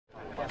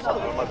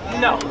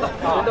No.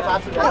 In de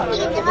water.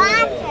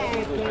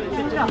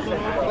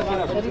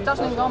 Ja, die tas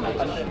neem ik wel mee.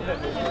 Hij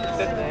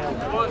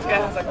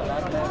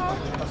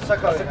is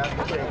straks.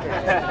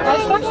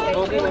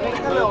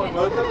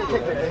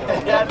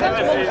 Ja,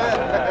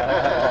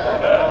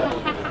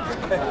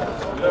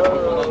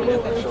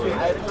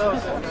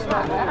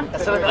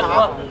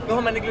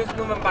 Não, mas inglês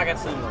não paga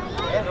assim.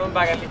 Não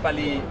paga ali para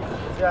ali.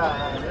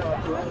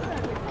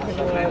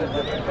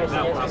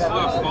 Não, a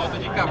sua falta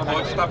de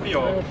capote está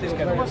pior.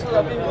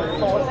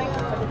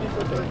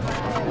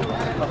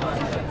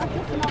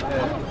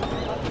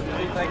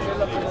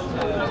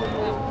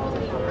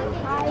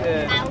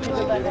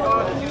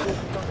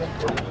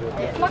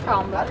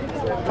 Plakkan.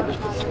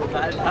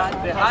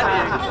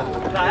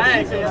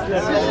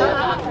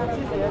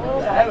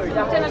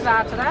 Goed in het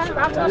water, hè?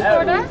 Water was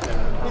worden.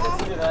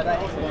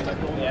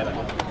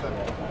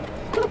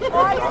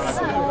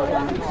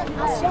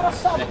 A senhora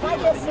só vai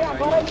descer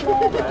agora e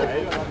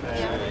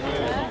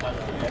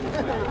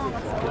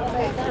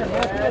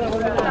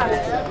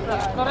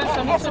Agora é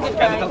só nisso de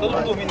Tá todo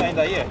mundo dormindo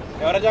ainda aí?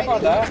 É hora de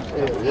acordar.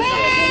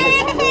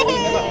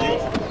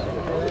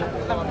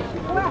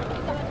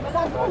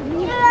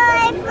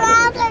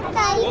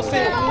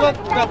 Você pula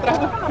atrás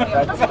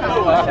do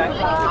celular.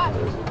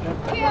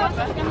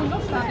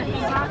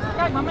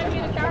 Kijk, mama heeft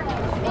hier de kaart.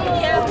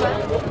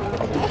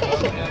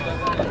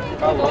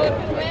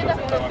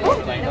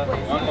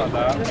 Vamos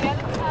mandar.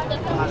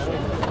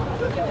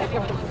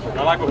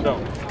 Vai lá, gordão.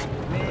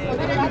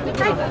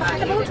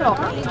 De boot nog.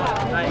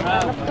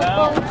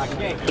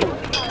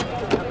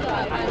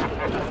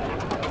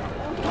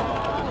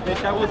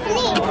 Deixar você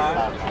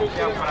lá,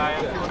 porque a praia,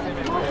 se você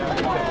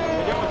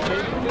mergulhar.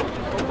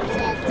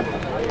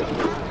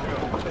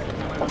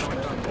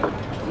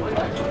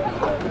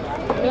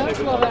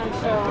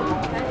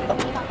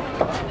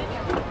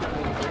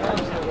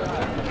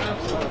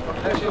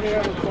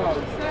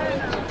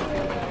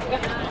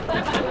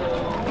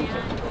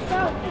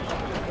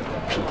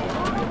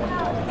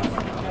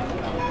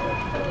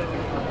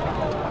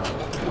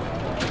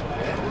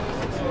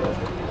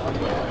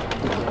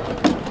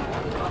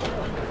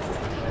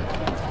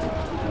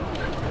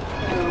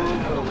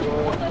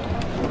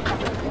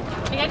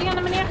 Kun jij die aan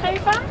de meneer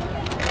geven?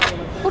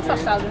 Goed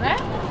vasthouden, hè?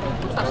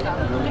 Goed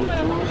vasthouden.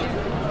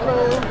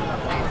 Hallo.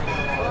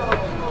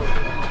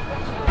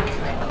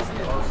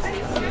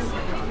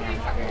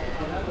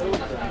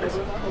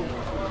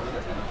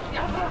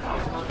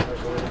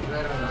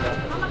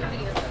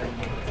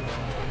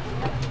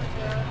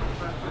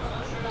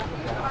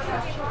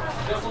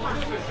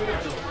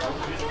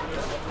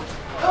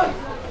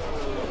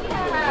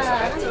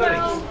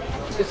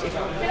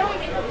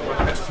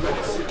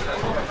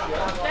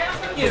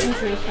 Hier ist ein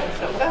schönes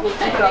Fenster.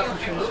 Da ist ein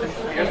schönes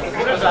Fenster.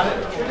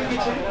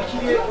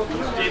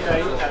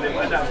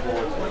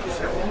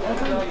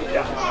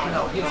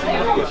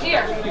 Hier.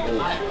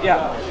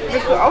 Ja.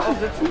 Willst du außen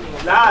sitzen?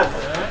 Lars!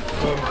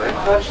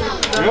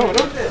 Ja,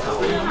 oder?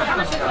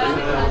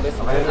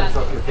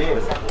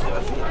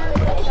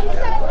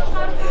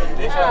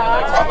 Deixa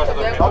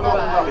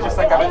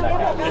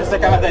essa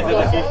câmera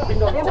daqui.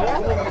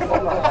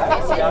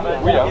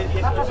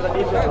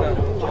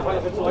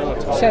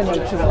 Schön,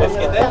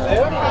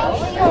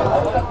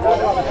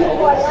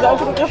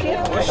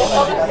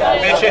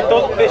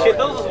 Fechei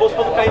todos os bolsos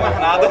para não cair mais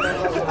nada.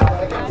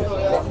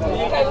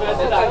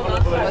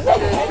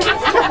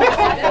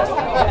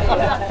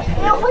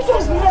 eu vou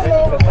desviar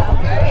mesmo.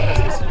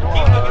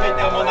 Quem foi que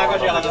meteu a mão na água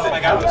gelada para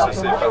pegar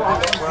você?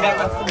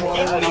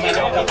 Quem foi que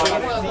meteu a mão?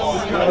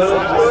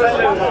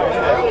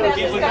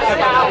 Quem foi que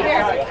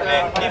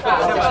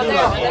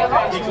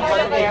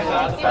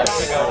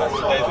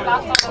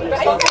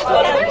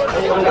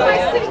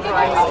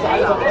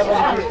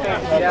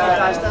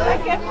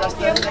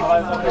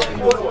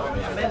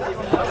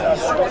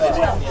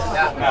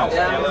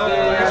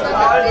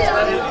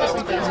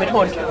mit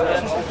Hund.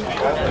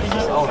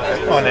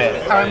 Oh nee.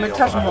 Aber mit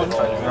Taschenhund.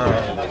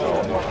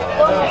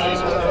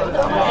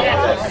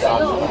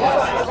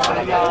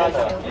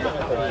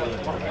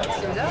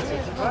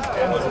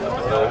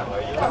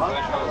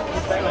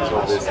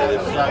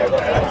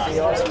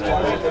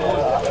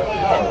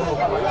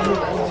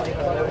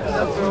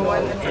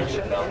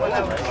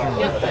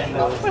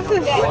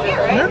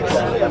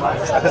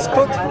 Alles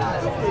gut.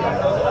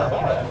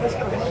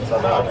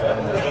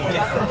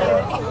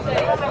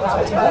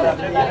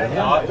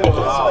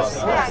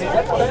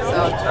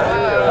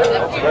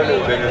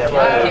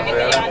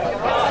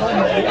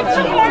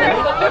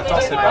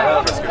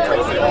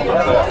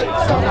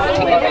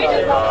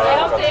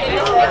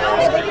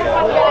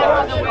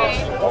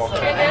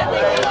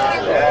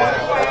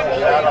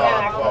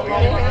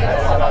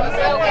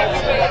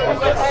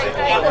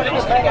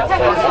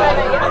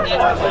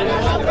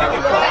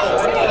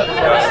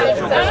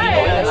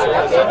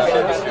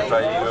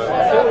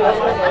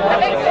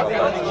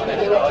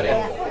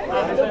 Du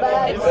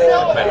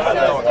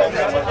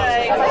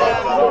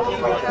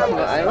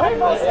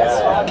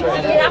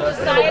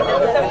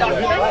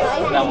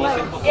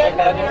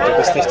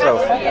bist nicht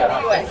drauf.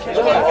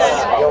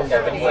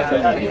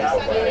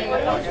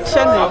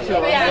 Schön.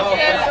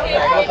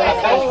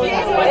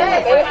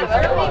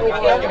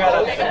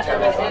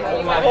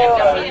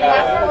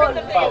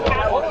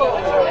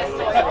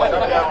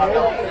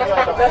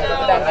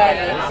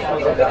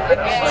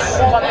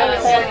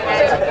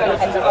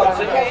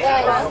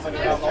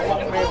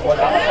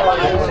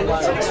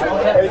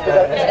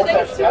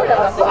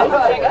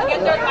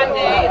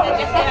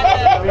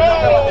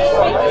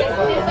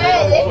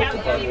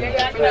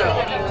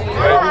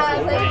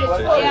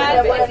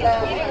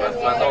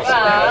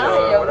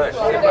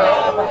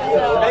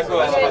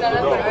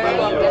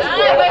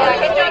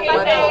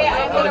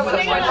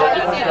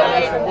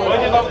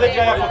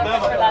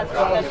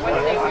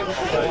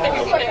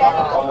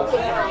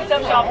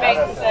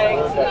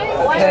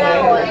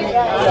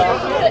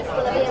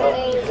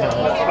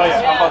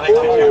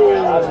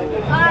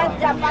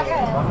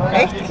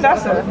 Echt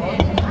klasse.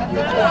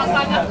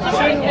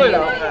 Schönen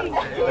Urlaub.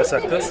 Wer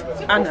sagt das?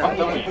 Anne.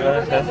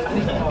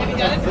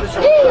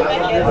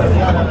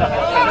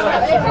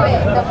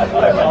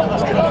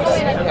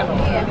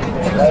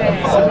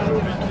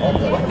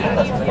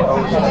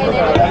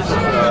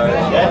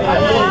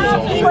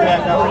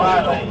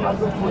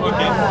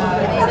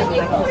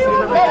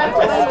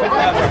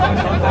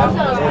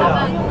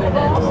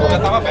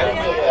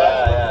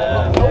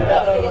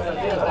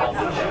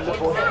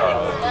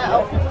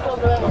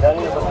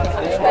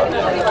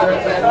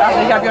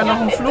 Ach, ich habe ja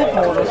noch einen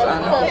Flugmodus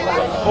an.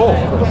 Oh.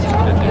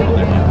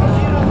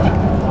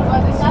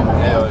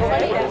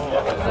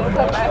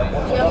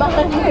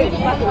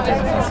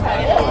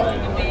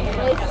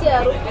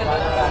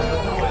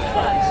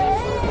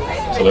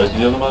 So ladies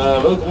and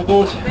gentlemen, welcome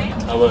aboard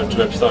our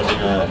trip starting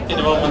in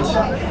a moment.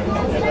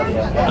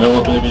 And I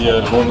want maybe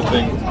one more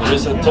thing, there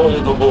is a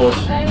toilet on board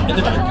in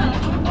the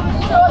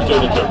back. Enjoy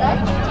the trip.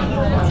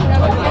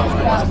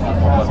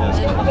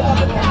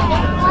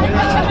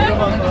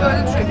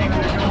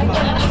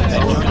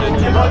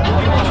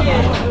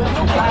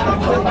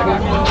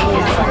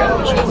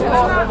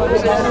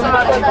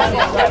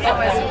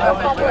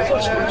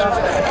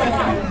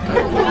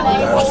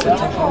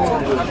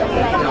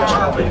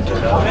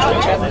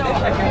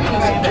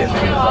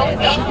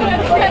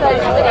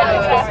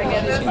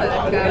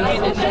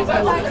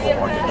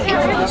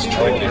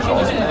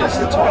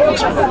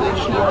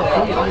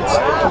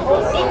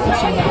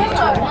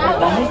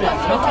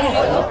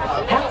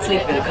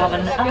 Herzlich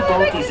willkommen an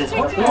Bord dieses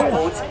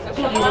Rundflugboots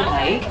der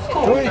Reederei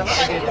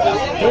Folgt.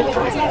 Während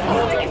unserer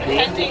Fahrt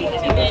erklären wir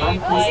Ihnen die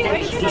Bewandtnis der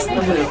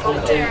wichtigsten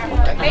Höhepunkte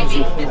und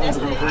Ansichten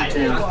unserer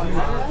Route.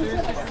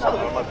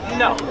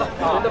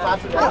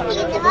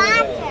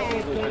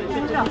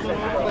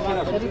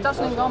 Die tas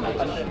neemt wel mee.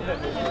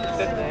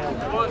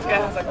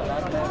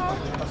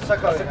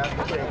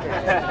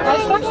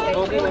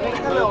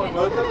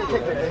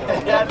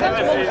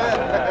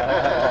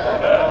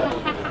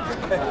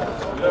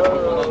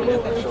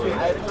 Hij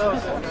is straks.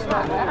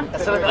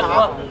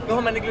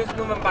 Nur meine Glück,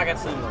 nur mein Bagger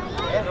sehen.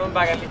 Nur mein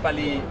Bagger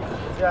ali.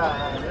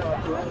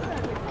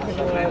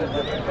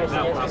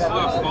 Não, a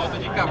sua falta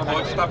de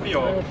capote está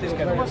pior.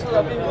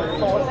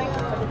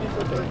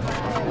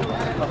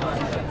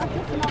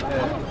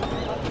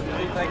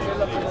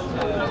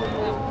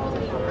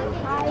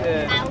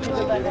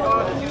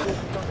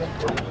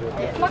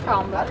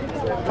 Plakkanblaad.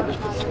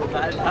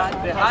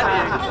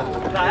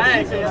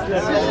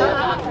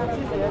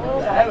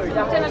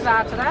 Goed in het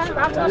water, hè?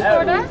 Water was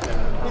worden.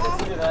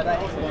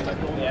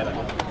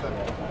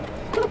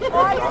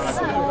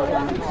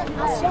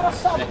 A senhora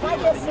só vai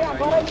descer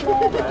agora e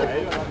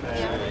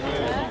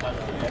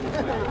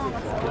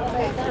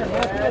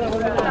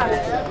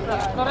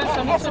Agora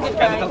é muito de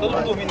Tá todo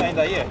mundo dormindo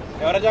ainda aí?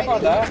 É hora de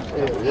acordar.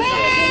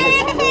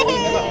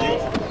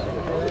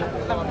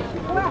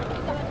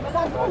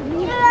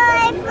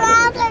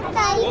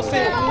 Você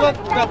pula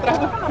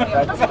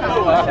atrás do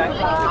celular.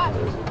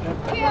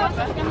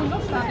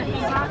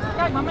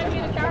 Kijk, mama heeft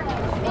hier de kaart.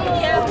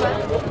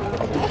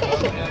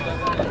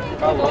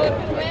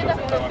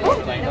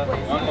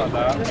 Vamos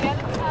mandar.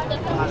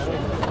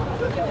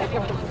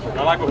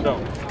 Vai lá, gordão.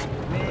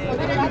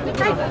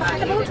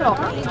 De boot nog.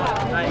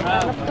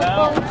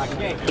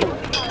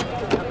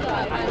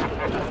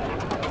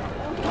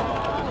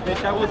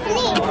 Deixar você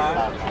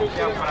lá,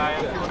 porque a praia,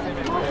 se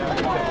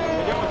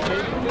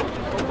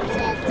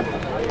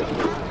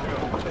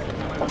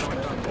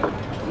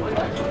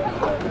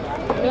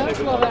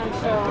você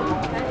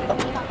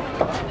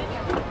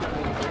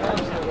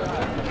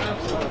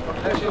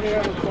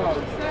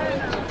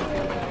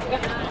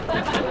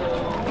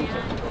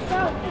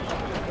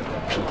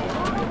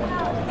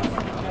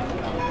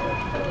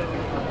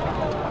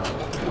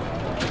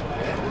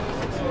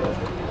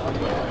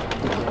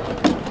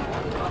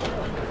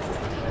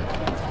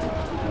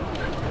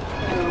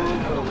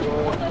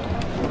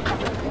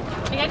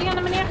Kun jij die aan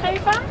de meneer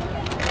geven?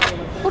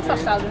 Goed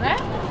vasthouden, hè?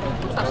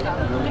 Goed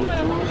vasthouden.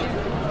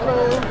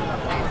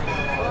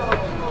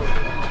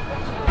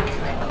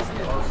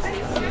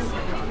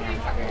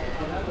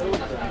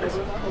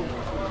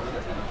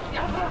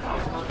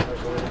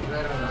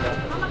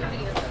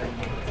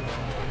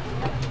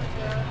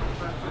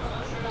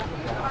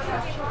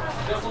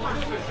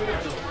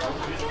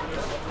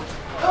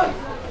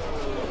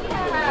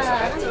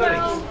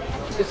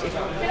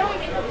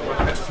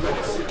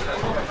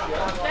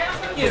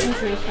 Hier ist ein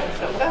schönes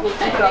Fenster.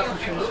 Da ist ein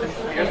schönes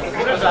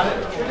Fenster.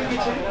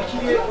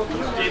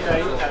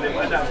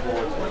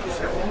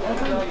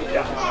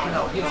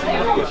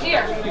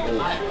 Hier.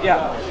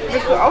 Ja.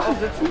 Willst du außen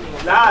sitzen?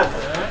 Ja,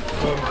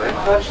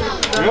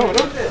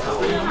 oder?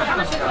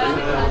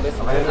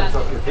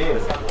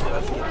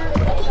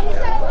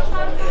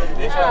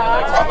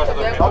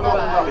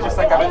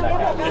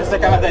 Esta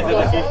cámara está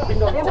desde aquí.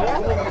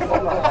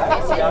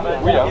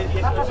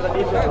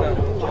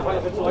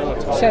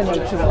 Schön,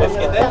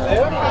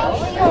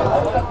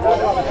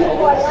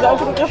 Não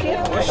fotografia?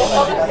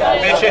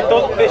 Fechei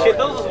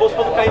todos os bolsos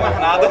para não cair mais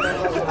nada.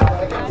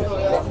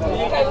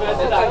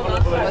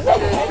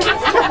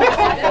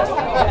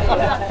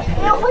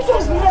 Eu vou te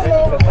ajudar, né?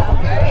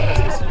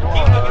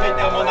 Quem que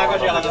meteu a mão na água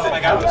gelada para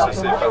pegar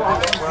você?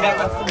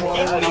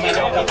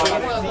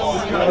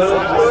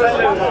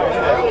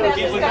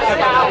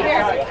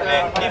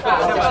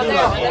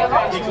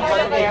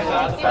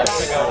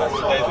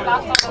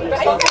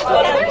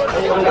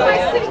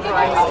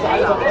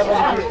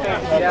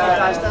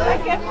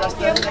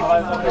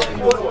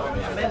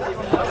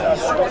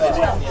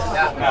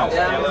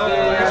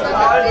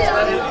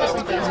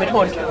 Mit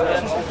Hund.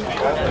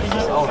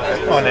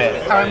 Oh nee.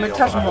 Aber mit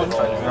Taschenhund.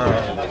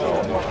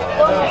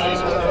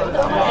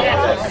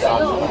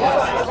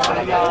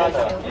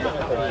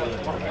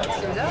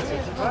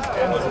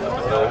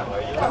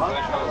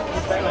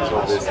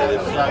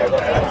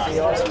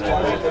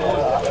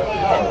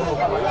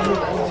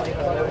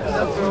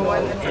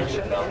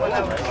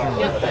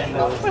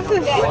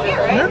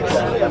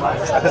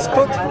 Alles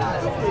gut?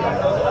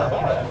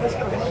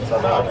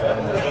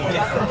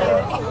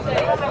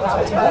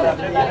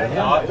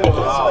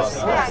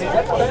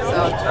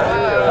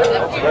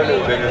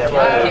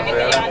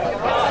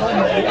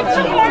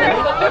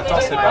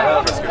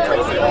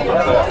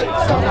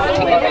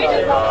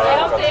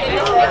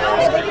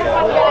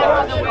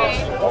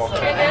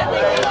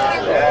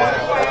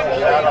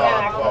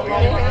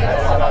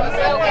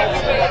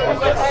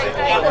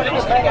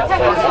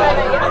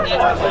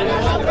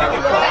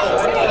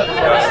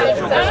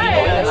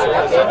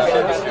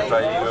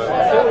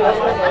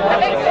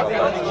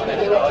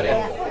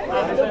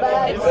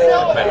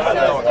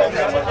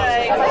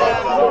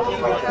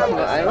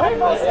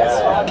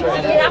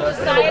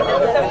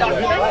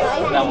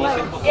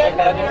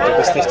 Du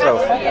bist nicht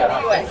drauf.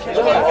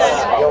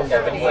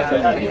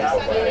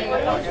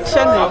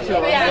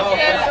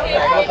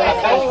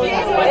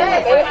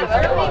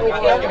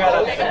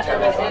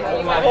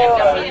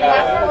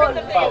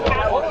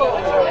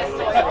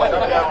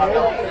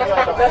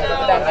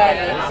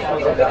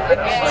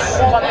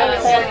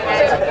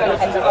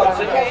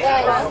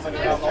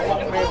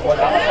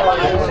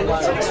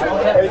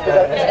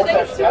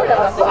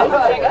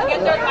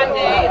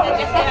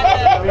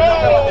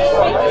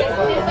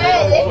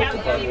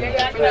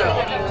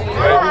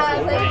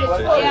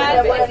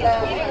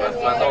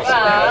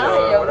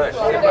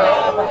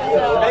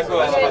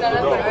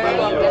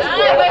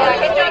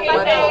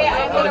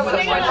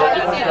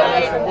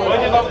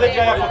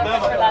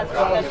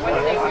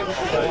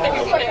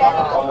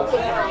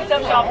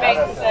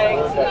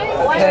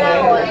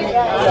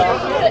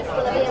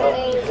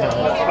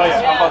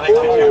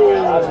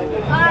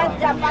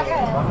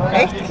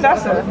 Echt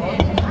klasse.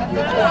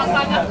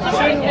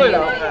 Schönen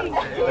Urlaub.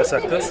 Wer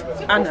sagt das?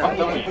 Anne.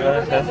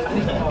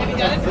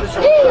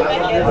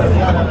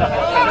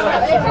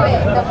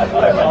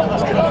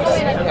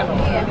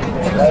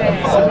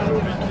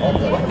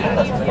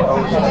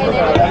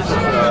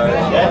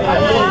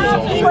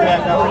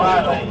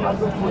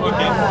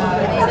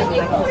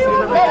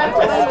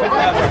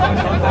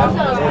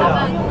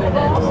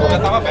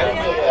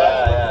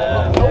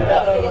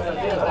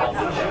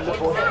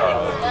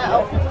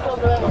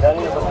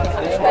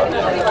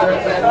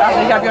 Ach,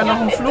 ich habe ja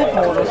noch einen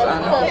Flugmodus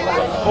an.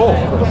 Oh.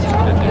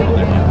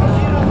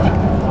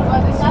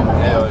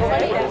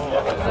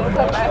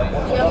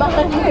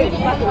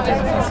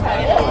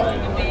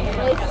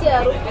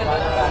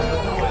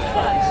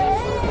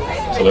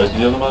 So ladies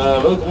and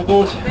gentlemen, welcome on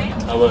board.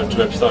 Our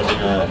trip starting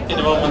in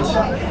a moment.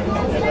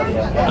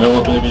 And I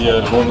want maybe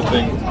one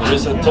thing, there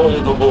is a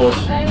toilet on board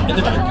in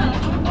the back.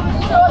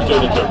 Enjoy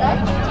the trip.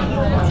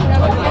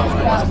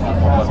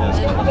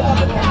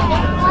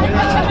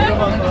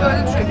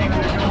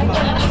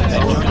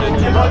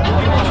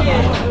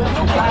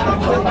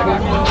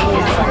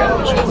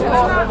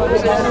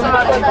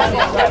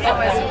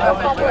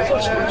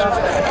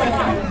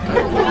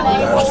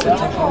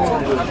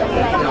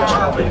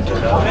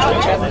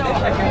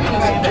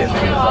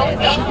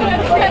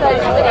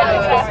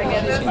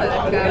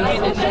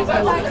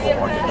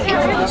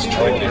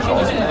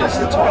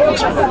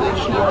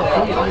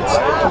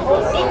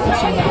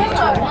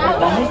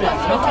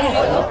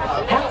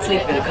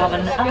 Herzlich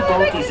willkommen an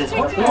Bord dieses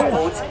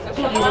Rundflugboots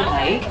der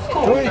Reederei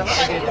Folgt.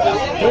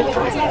 Mit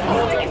unserer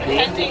Fahrt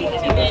erklären wir Ihnen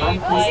die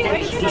Bewandtnis der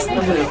wichtigsten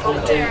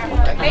Höhepunkte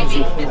und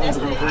Ansichten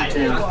unserer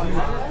Route.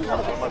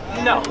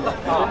 No.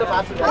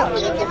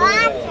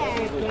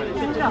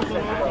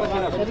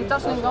 Ja, die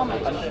tas neem ik wel mee.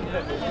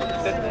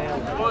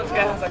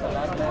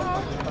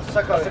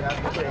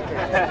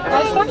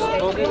 Hij is straks.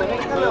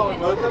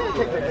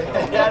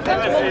 Ja,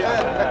 dat is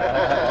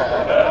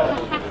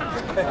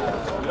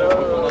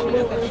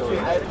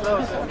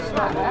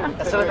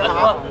het.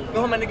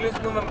 Nog maar niks,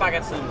 nog een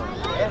baguette zien.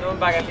 Nog een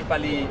baguette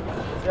ali.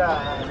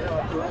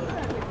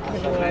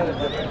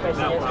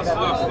 Não, a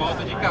sua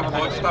falta de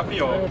capote está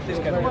pior.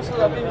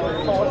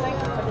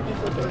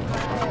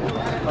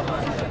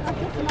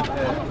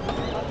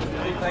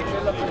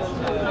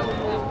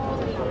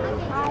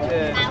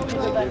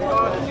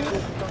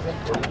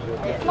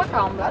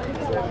 Plakhanden.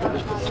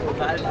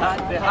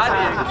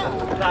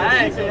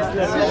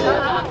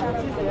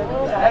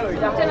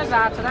 In het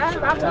water, hè?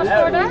 Water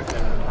antwoorden.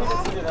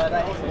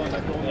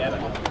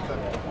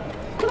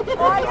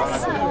 Olha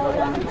só,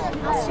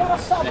 a senhora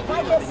só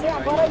vai descer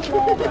agora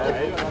em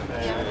breve.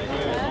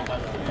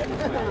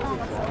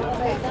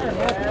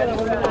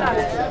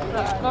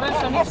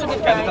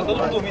 Cara, tá todo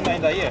mundo dormindo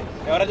ainda aí?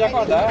 É hora de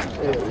acordar.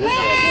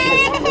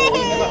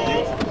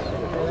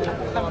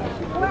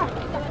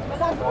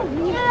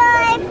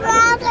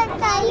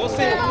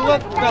 Você pula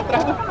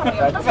atrás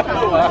do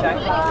celular.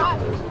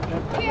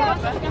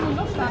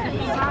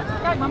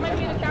 Kijk, mama heeft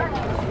hier de kaart.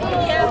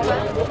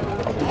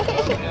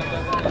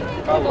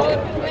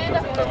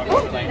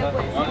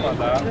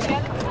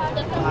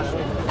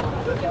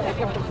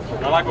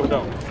 Vai lá,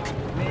 gordão.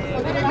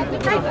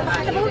 Kijk,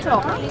 daar zit de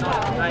boterham.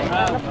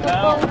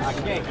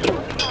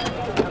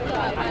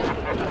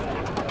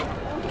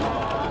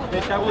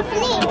 Deixar você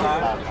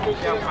lá,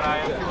 porque a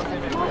praia, se você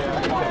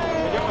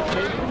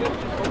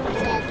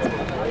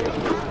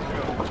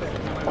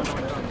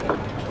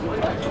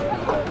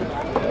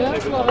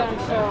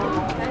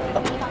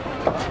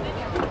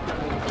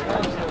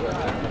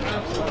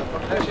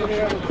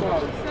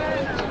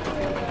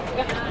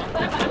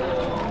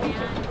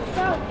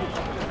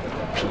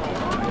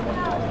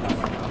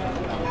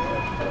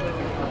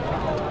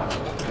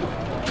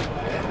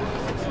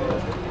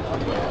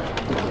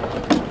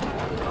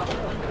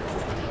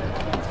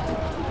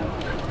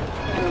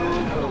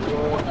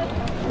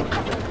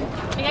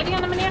Kun jij die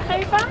aan de meneer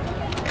geven?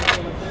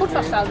 Goed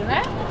vasthouden,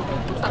 hè?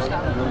 Goed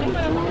vasthouden.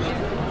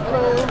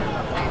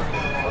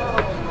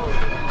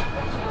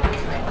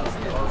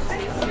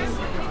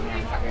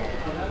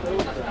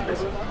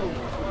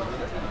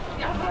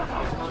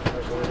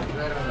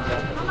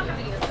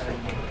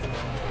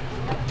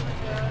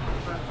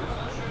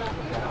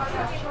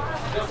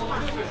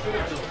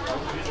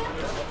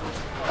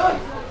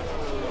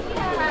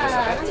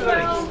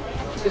 Hallo.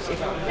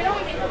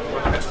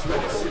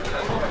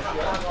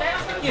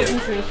 Hier ist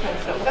ein schönes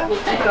Fenster. Da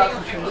ist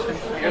ein schönes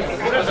Fenster.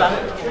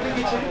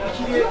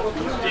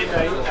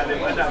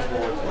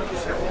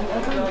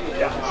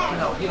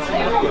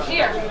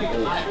 Hier.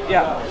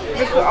 Ja.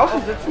 Willst du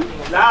außen sitzen?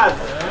 Lars!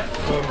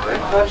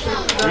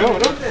 Ja,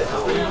 oder?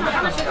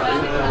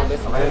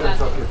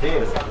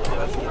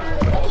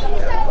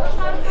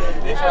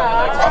 Deixa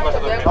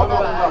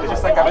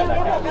essa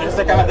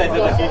câmera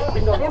dentro daqui.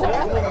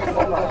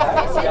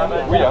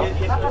 Uia.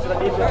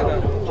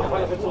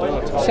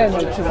 Schön,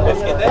 schön.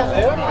 Esse aqui é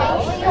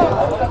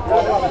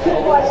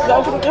Só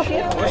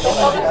fotografia?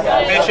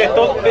 Fechei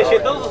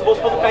todos os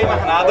bolsos para não cair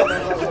mais nada.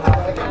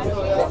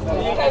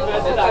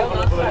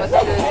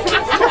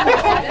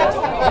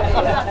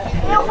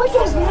 Eu vou te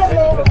ver.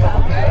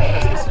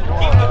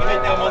 Quem vai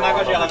meter a mão na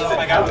água gelada se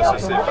pegar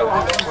você?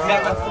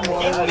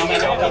 15 não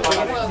melhor.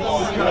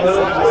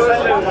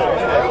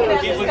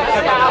 Quem foi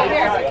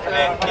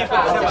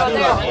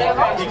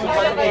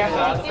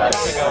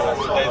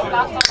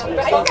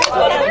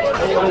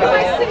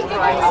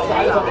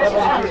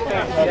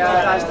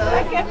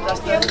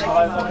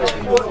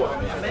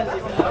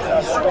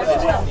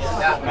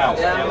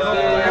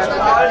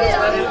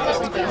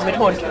Mit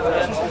Hund.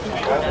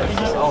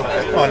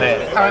 Oh nee.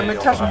 Aber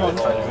mit Taschenhund.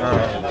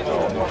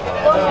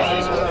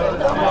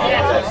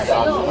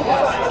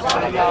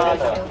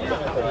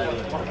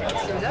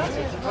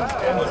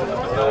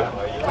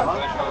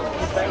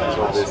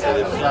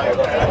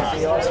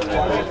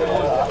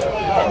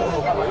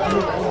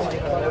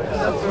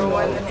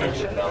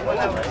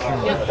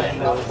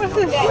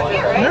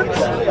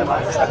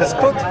 Alles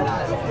gut.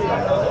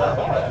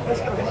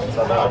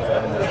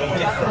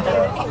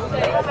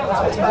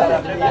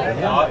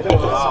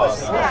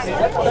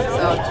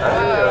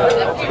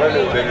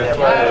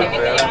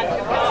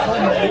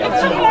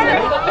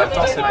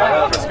 Attends, c'est pas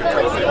grave parce que quand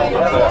il fait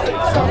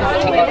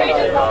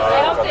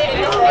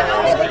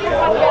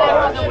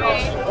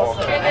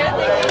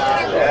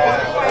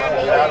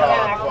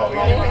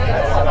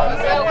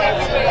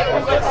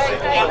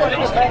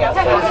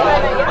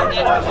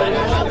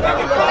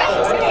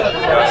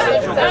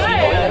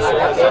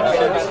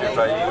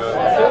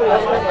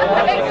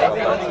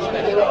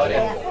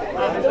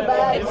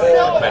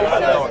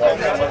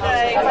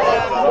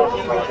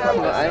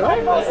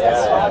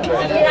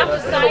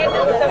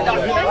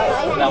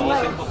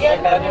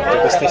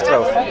Du bist nicht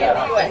drauf.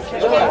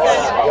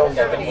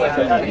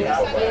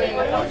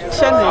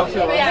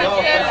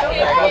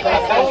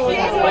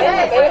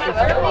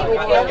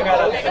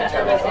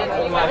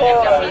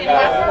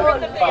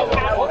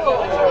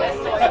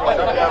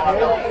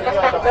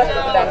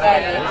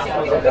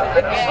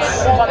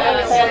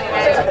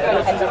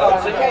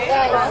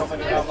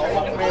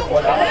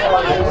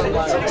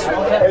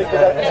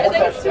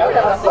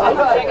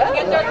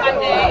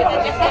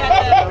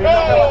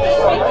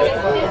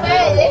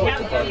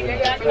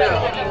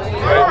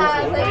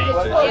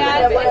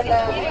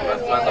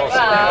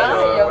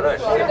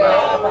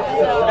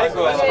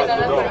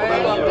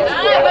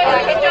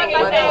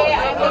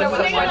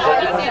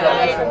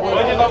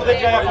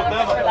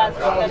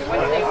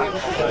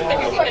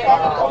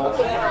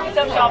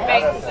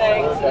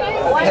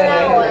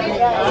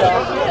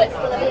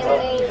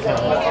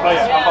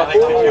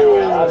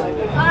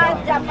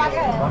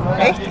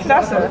 Echt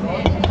klasse.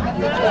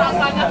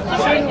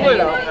 Schönen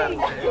Urlaub.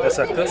 Wer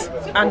sagt das?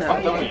 Anne.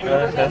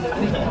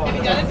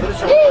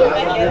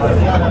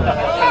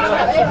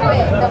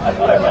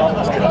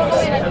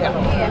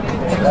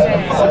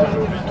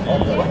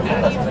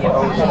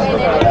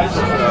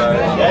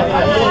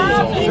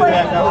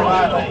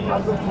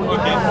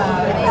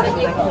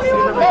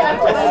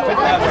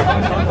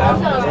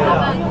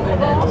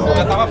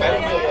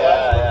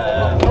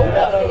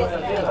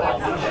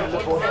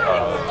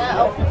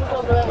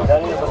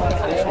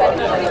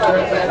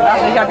 Ach,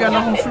 ich habe ja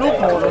noch einen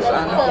Flugmodus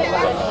an.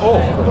 Oh.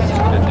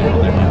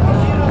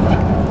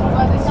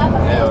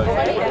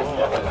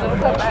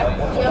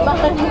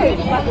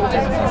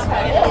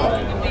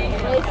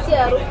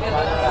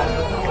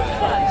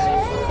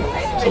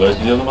 So ladies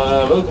and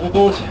gentlemen, welcome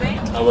aboard.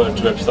 Our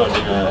trip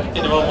starting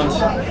in a moment.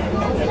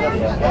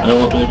 And I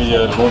want maybe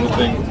the one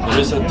thing, there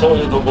is a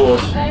toilet on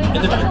board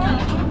in the back.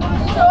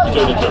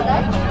 Enjoy the trip.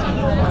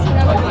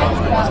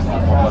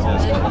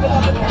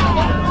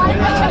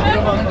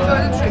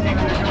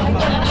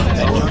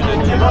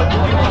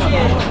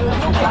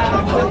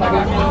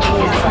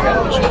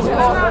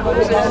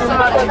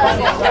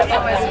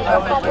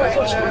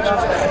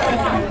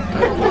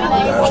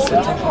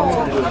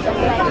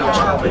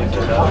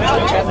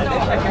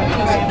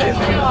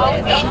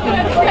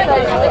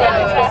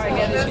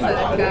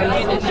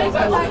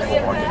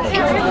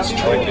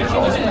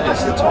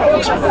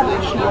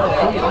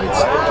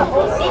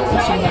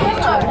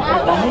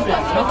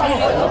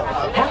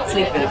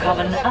 Herzlich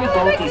willkommen an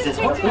Bord dieses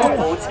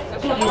Rundfunkboots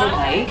der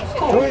Reederei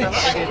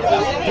Deutsch.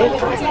 Durch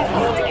unsere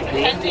Fahrt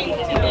erklären wir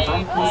Ihnen im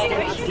Bewandtnis der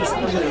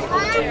wichtigsten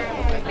Höhepunkte.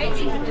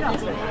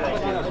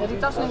 Die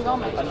tas neem ik wel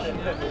mee.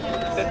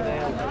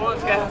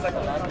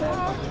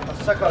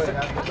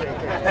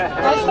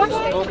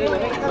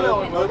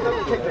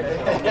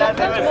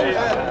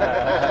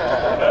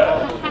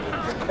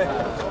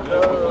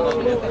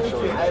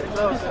 Hij is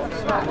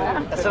straks.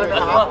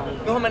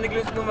 Nog een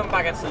glus, nog een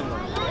baguette.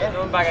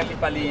 Nog een baguette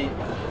ali.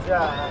 A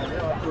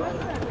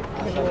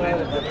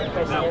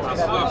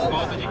sua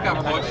falta de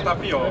capote está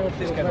pior.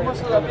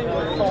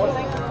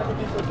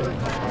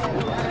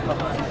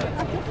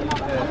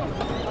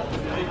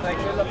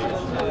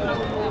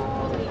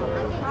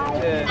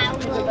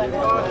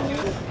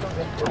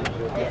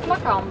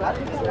 Plakkamber.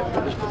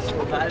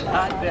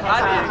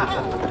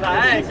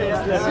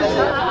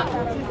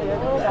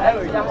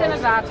 In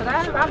het water,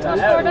 hè?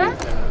 Water worden.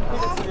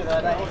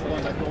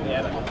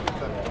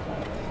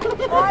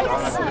 Olha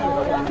só,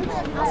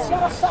 a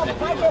senhora só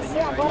vai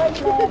descer agora e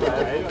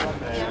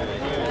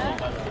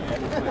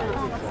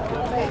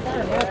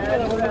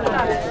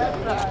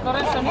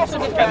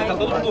Cara, tá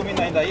todo mundo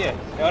dormindo ainda aí?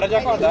 É hora de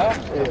acordar.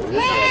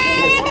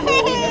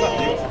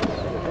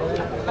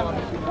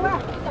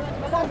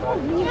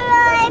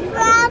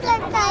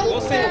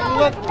 Você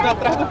pula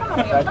atrás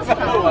do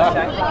celular.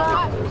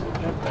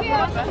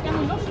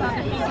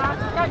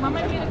 Kijk, mama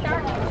heeft hier de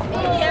kaart.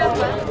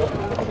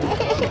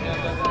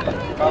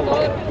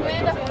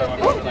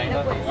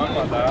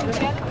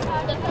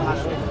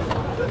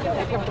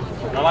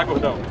 Vai lá,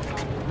 gordão.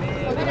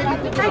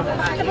 Kijk,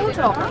 de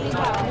boodschappen.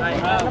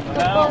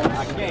 Não,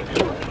 aqui.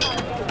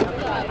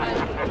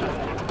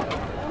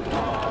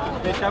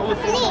 Deixar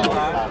você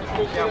lá,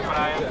 que é a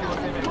praia, se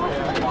você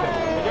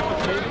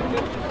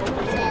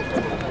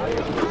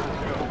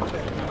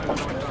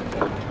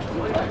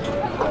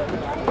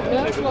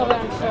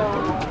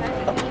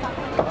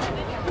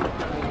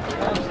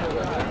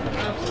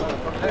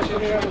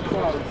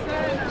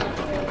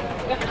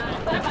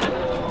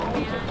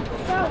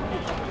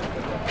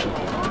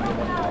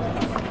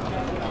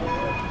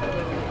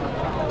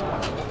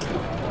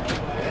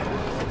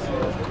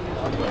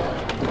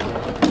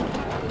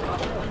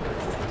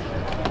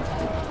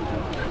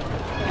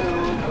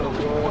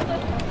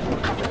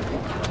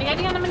Kun jij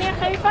die aan de meneer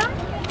geven?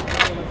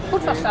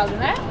 Goed vasthouden,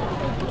 hè?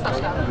 Goed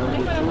vasthouden.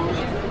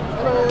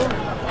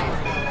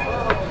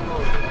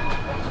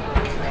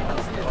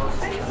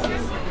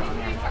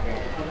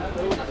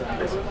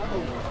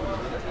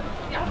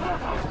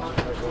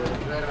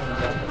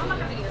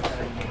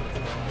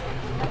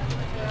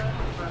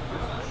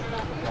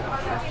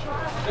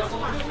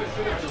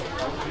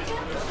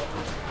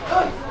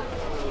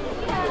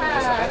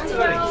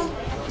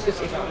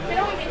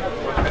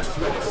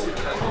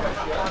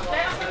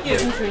 Hier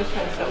ist ein schönes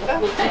Fenster, oder?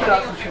 Da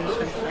ist ein schönes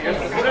Fenster.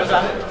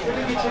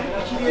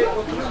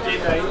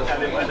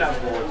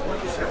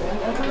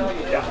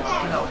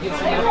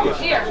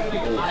 Hier.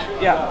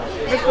 Ja.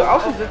 Willst du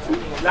außen sitzen?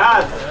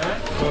 Lars!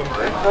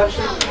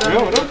 Ja,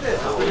 oder?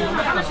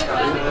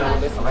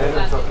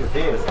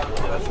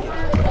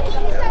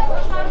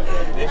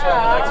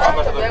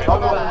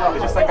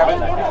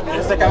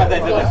 Essa cara da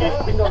dentro aqui.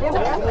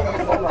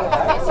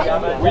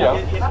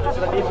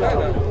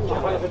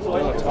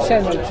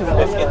 Schön, schön.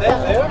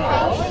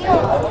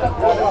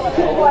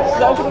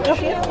 Vamos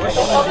fotografieren?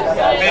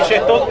 Fechei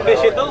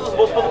todos os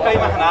bolsos para não cair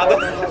mais nada.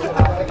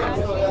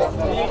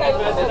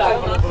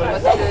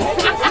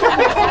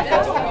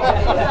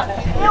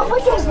 Eu vou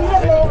te ver.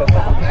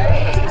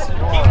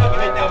 Quem foi que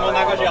meteu a mão na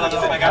água gelada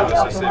para pegar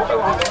você?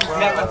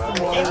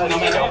 Quem foi que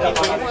meteu a mão?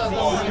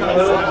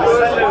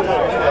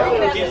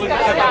 Quem foi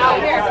que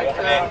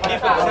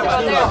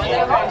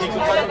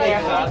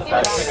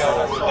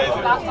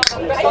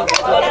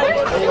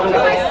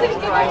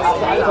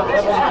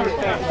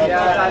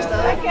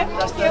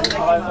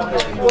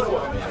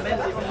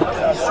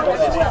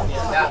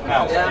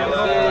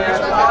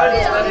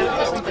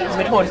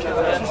mit Hund.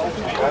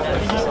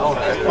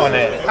 Oh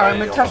nee. Aber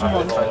mit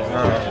Taschenhund.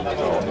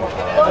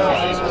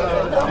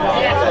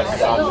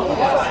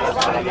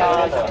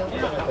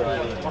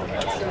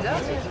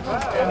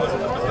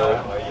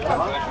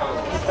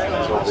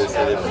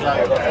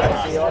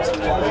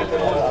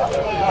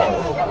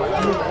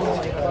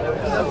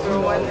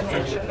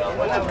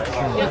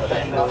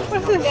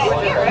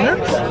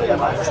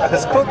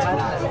 Alles gut.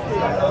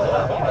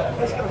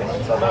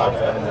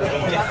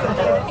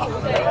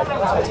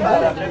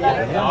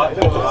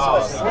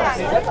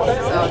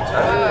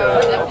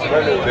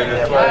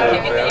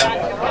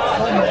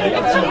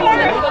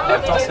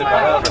 Attends, c'est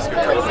pas là parce que tu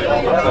as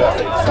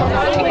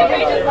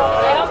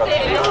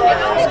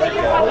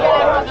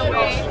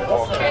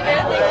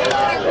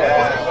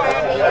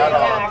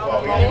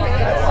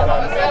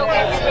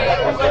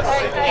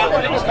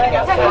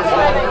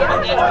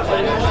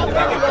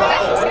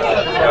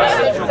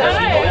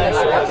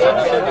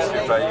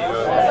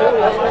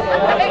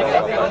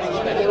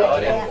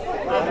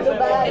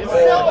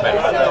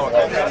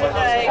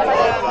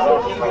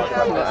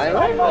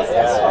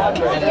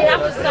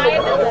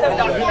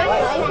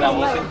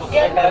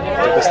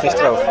Du bist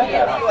nicht drauf.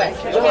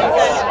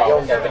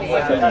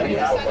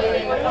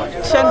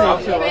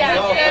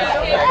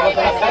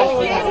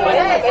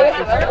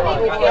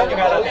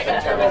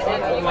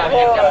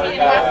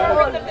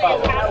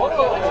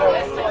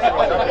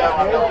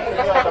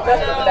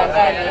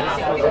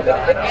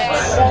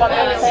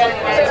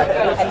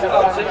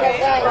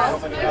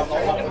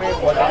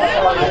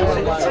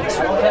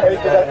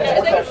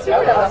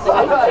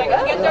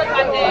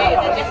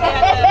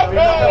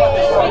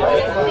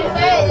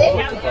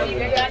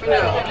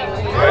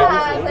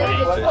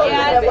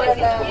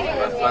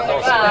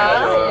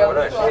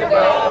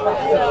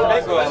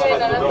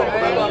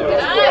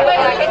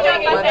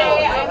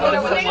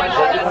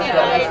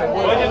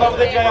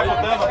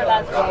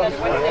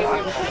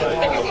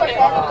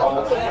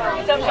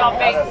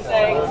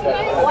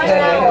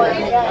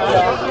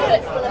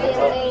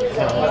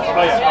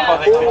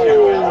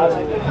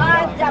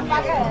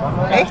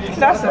 Echt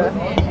klasse.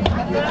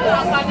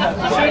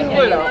 Schönen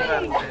Urlaub.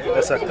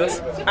 Wer sagt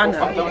das? Anna.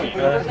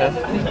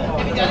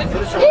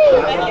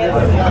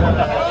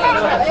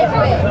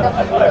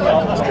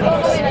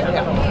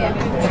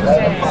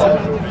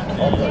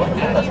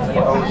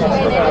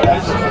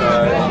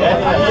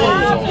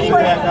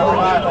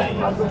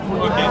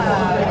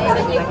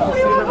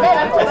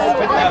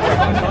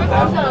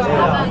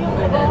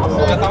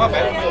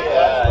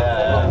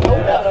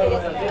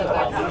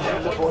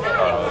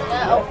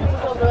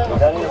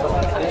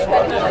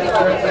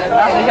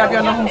 Ach, ich habe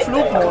ja noch einen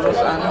Flugmodus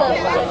an.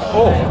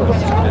 Oh.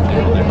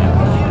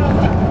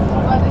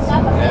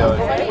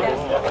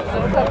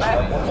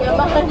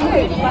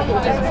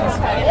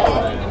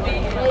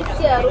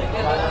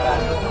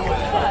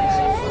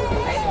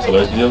 So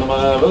ladies and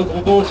gentlemen, welcome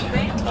aboard.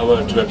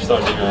 Our trip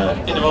starting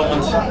in a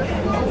moment.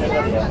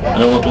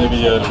 And I want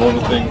maybe one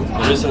thing,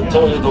 there is a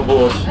toilet on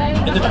board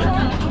in the back.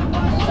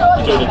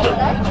 Enjoy the trip.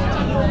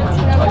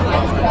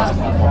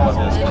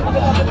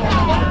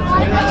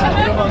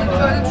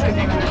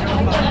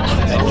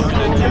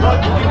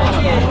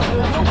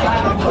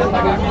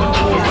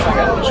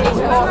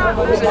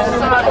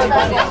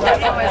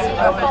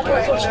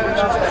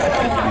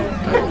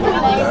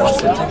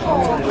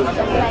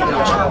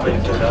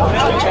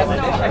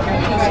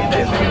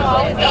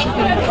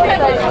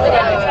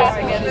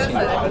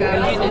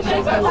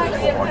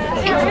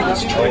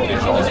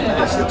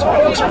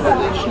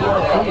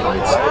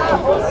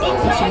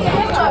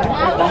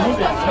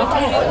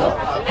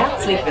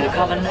 Herzlich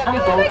willkommen an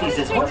Bord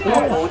dieses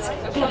Rundflugboots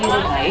der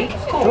Reederei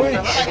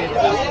Deutsch.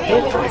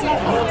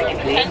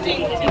 Empfehlen wir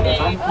Ihnen die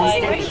Bewandtnis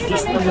der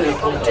wichtigsten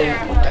Höhepunkte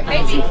und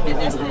Ansichten in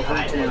unseren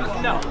Routen.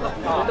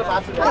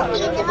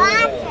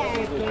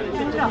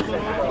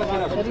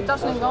 Ja, die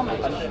tas neem ik wel mee.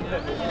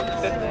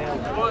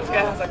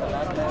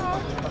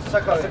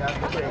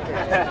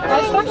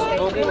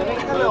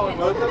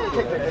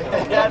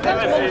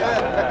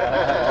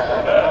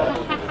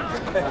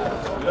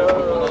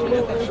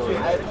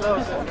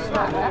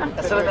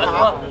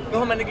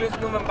 Nog maar niks,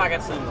 nog een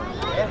baguette zien.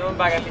 Nog een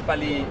baguette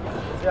ali.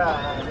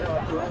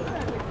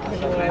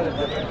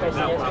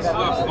 Não, a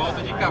sua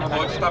falta de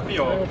capote está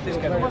pior.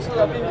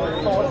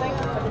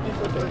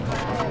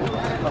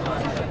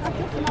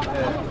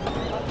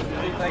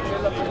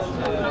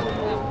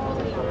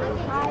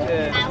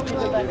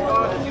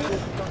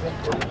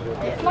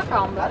 Lekker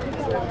handen.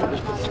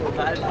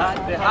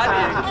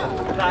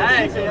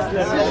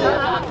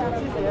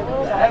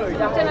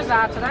 Tennis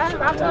water, hè?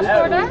 Water was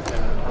worden.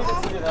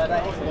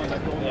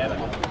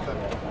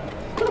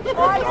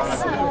 Olha,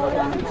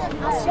 senhora,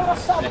 a senhora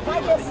só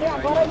vai descer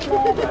agora de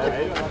novo.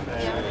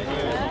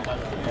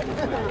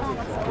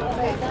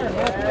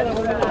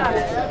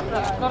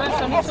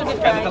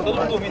 Cara, tá todo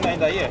mundo dormindo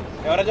ainda aí?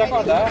 É hora de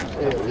acordar.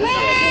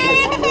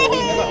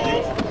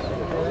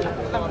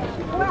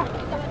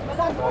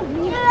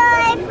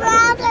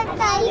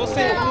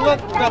 Você pula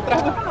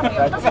atrás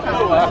do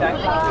celular.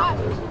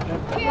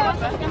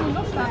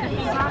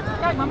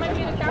 Kijk, mama heeft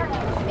hier de kaart.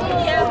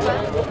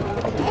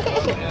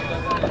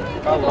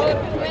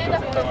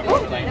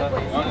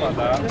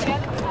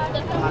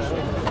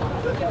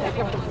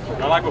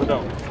 Vai lá,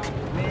 gordão.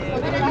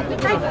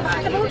 Kijk,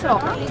 de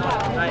boodschap.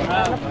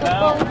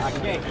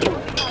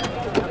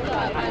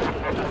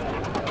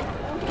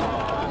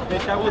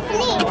 Deixar você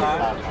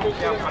lá,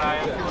 que é a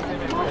praia, se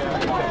você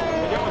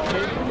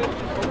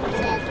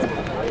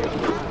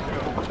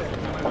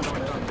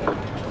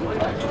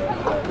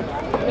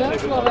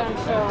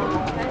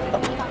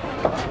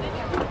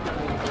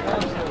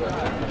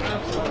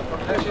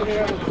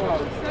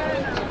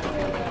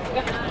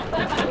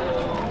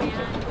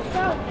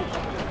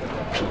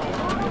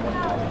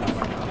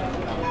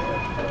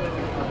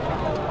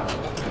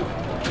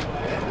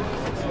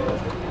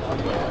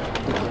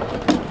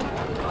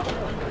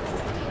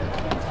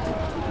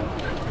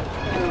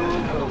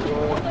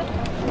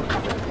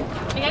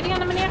Kun jij die aan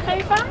de meneer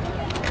geven?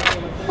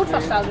 Goed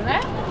vasthouden, hè?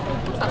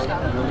 Goed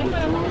vasthouden.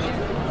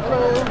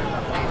 Hallo.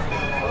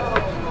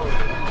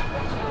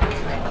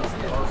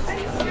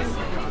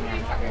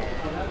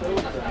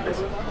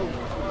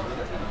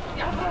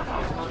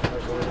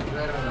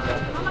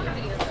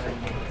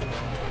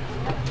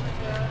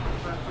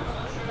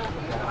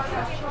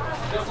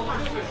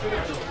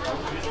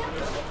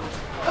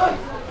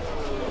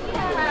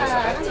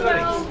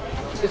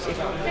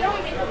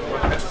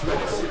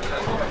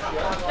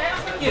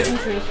 Hier ist ein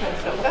schönes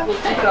Fenster. Da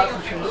ist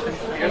ein schönes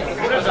Fenster.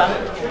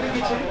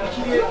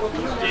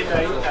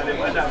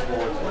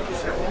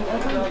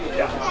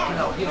 Ja,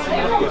 genau.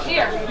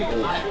 Hier.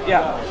 Ja.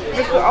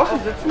 Willst du außen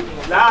sitzen?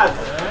 Lars!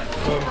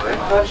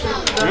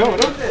 Ja,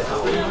 oder?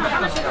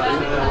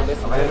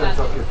 Aber er hat es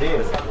doch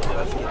gesehen.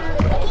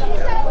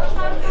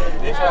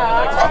 Deixa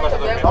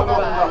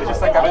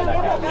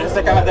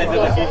essa câmera dentro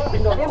daqui.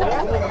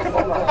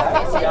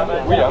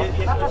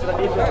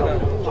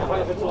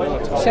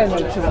 Schön,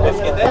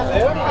 Esse aqui é 10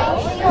 euros.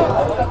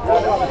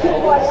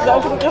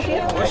 Precisa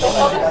fotografia?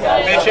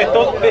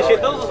 Fechei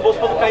todos os bolsos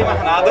para não cair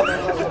mais nada.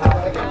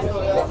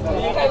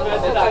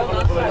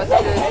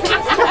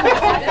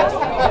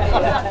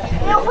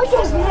 Eu vou te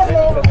ver.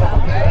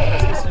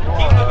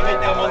 Quem vai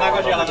meter a mão na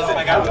água gelada se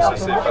pegar?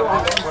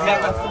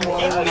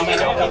 Quem foi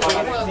melhor?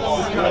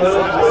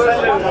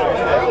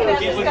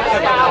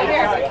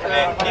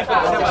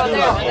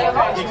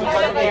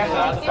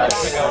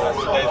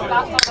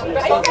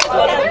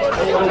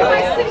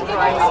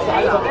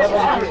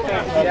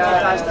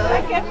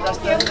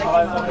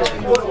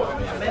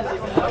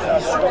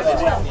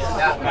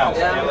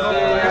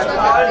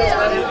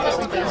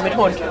 Mit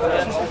Hund.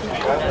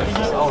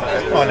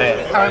 Oh nee.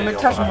 Aber mit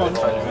Taschenhund.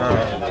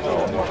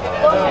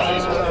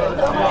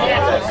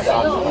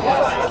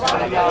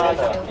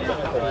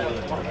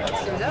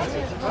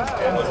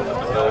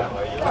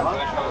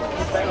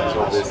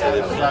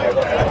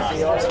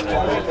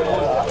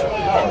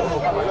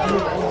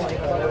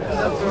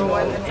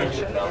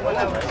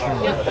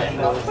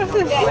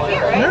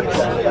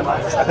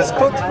 Alles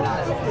gut.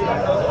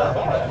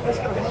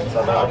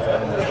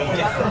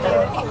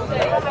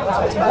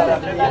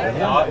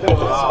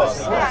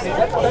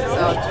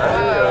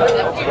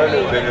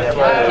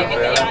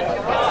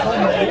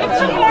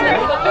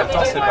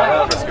 Attends, c'est pas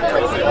grave parce que quand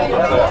il fait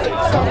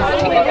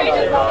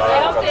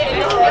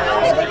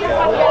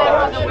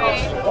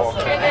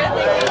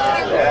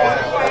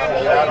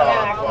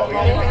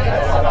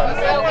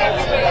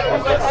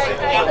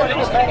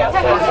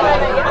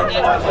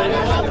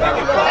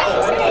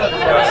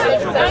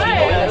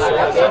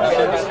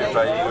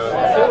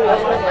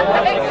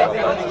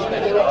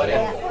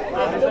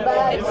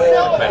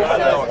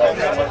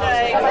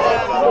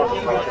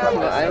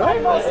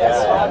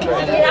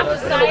You have to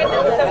sign it.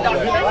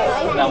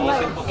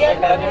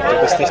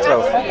 Du bist nicht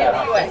drauf.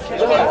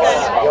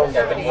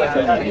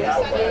 Kenne ich.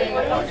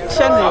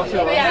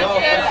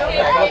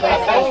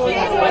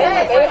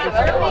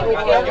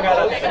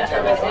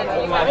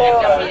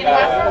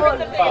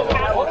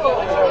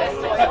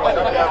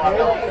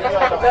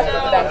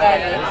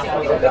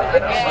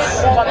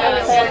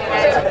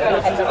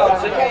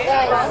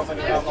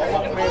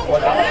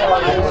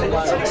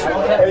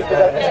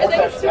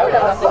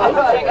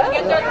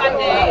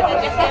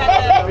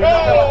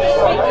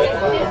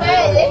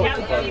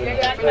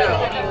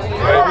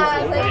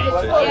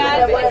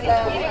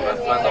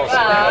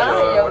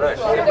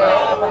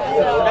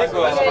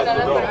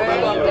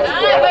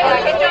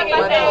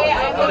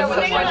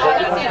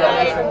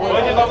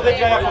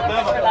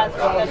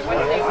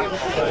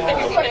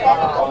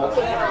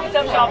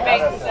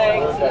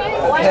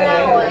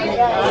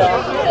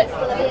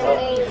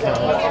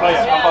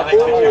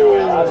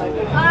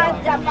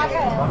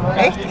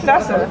 Echt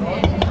klasse.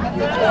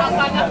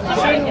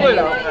 Schönen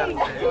Urlaub.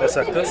 Wer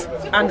sagt das?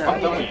 Anne.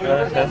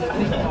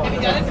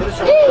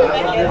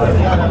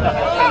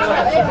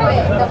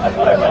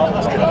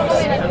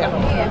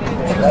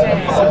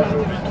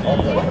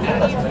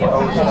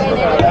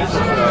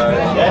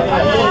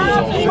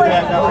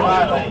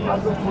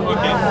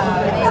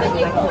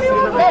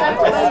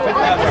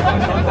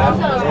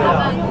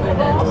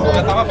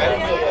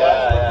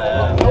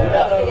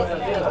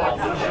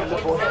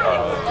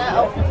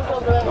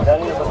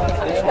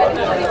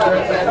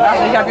 Ach,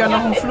 ich habe ja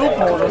noch einen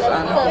Flugmodus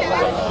an.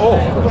 Oh.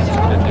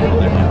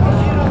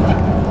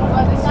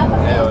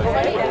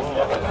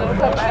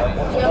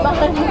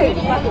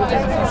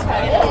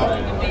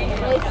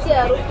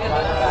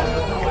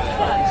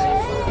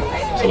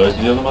 So ladies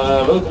and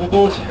gentlemen, welcome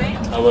aboard.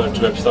 Our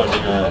trip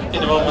starting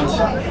in a moment.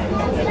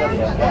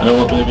 And I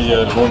want to be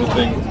the one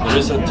thing, there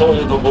is a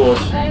toilet on board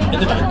in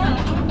the back.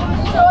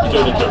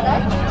 Enjoy the trip.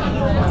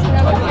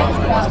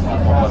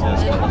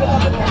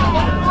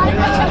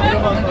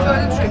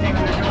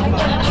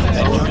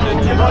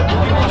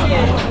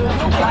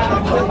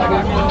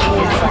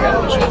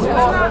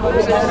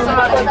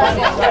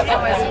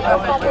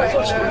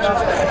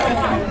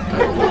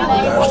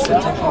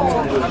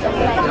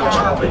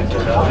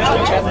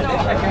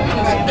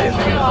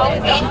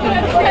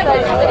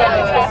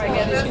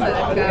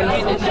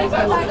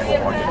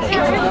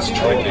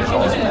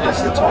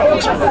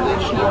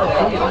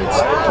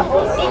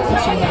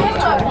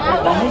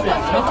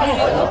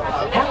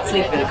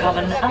 Herzlich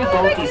willkommen an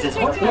Bord dieses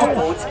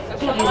Rundflugboots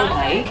der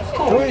Reederei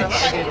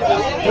Deutsch.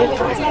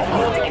 Durch unsere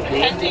Fahrt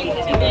erklären wir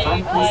Ihnen die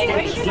Bewandtnis der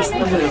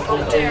wichtigsten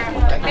Höhepunkte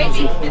und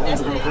Ansichten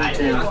unserer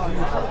Route.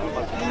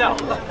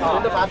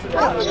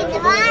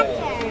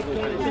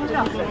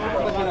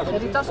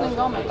 Die tas neem ik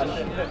wel mee.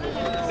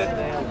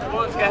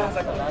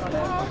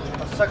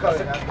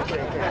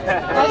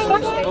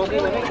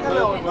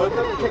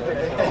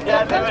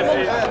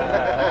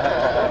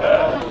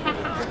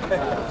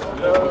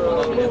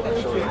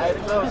 Hij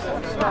is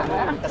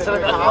straks.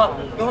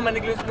 Nog maar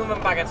niks, nog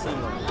een baguette.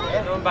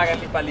 Nog een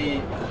baguette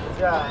ali.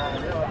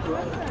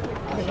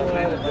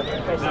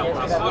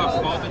 A sua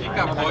falta de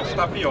capote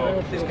está pior.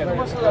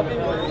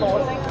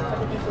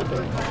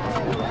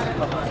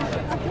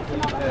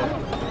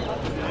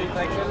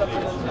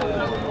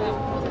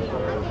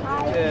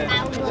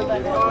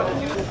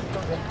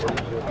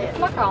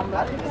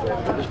 Plakkanbel.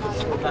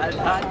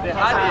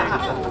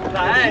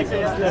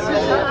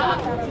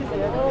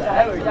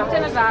 Goed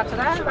in het water,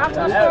 hè?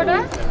 Water was worden.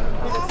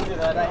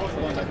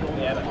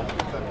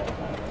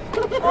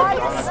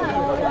 Olha,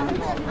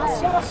 a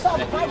senhora só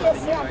vai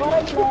descer agora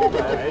e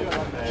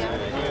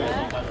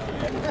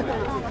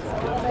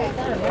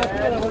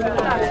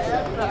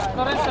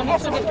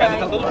Cara,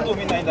 tá todo mundo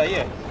dormindo ainda aí?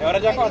 É hora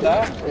de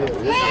acordar.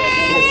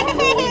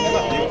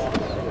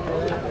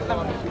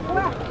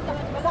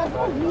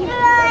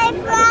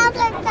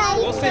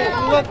 Você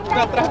pula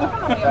atrás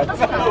do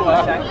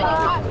celular.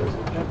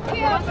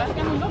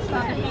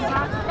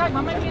 Kijk,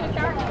 mama heeft hier de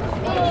kaart.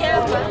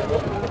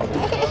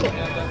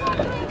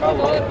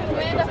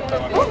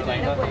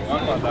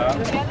 Vamos mandar.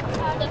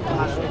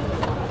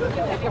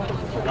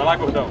 Vai lá,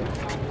 gordão.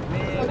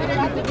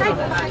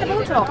 De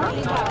boodschap.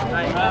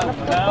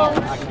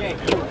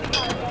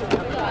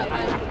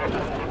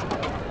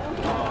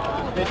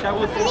 Deixar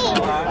você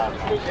lá,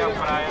 que é a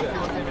praia, se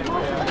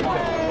você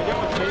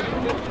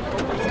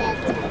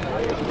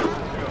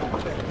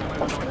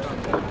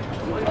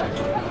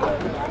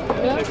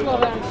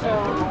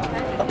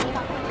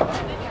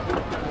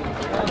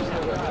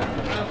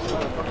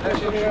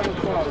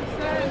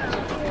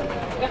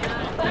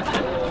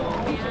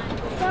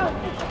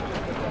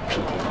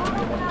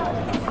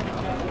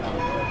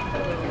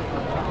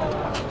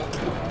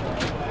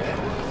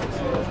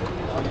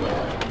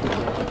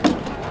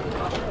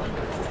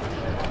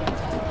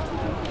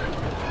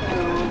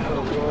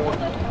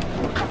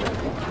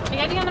Kun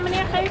jij die aan de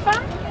meneer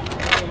geven?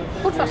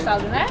 Goed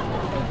vasthouden, hè?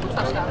 Goed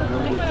vasthouden.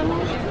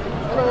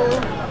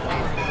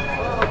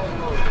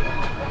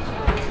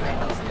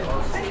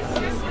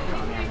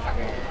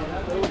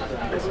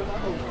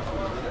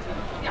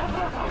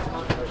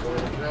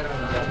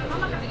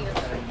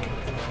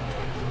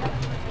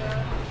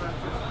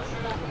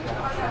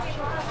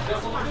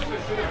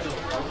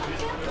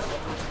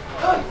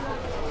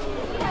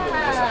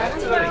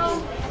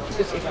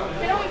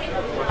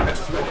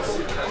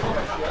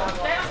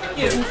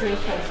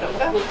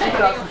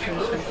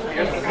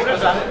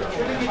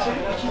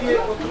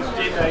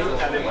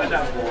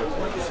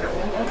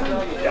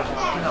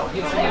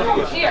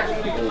 Hier.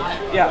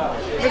 Ja.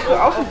 Willst du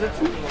außen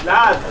sitzen?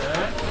 Ja,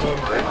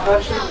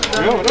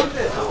 oder?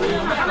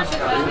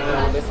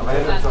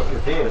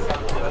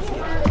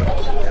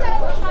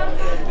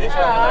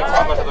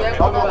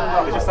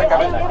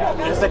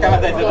 Esta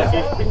cámara está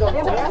aqui.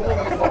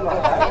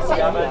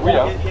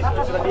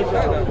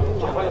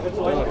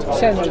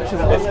 Schön, schön.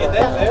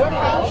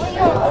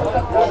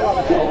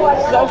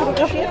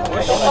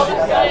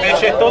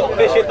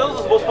 Fechei todos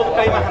os bolsos para não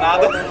cair mais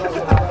nada.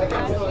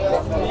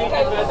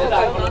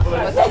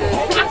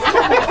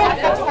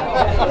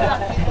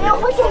 Eu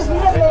fui que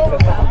via, né?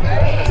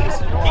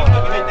 Quem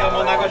foi que meteu a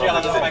mão na água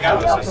gelada para pegar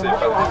você?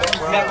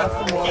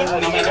 Quem foi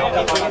que meteu a mão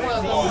na água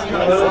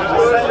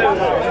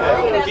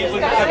Quem foi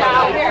que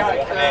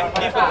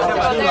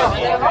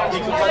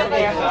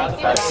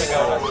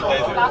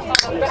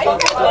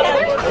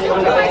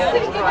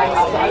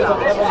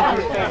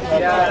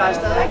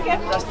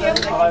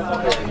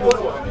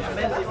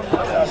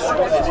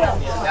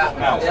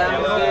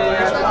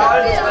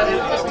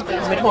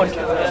Mit Hund.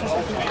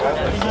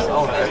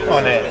 Oh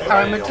nee.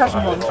 Aber mit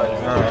Taschenhund.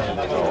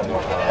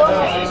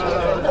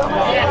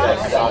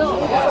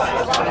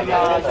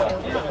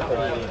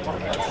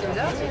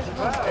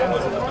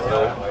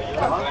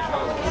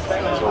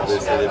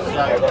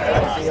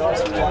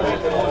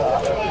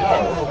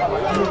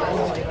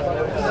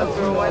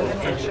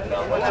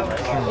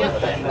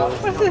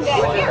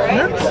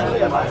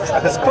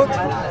 Alles gut?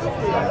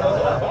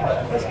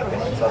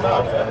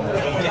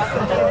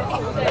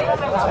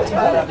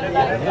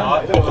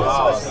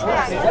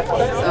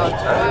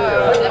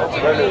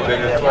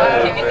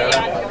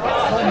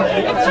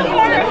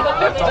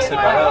 C'est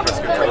pas grave parce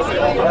que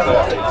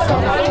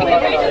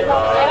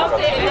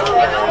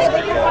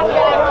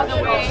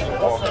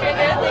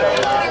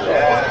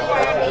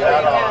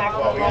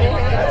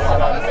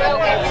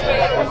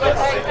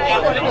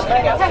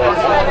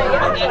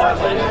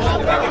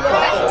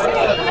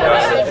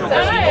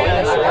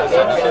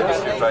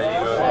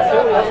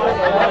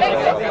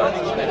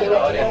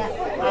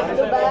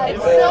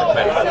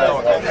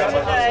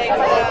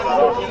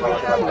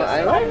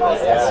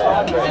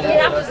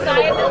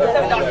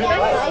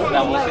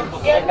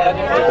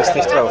Du bist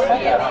nicht drauf.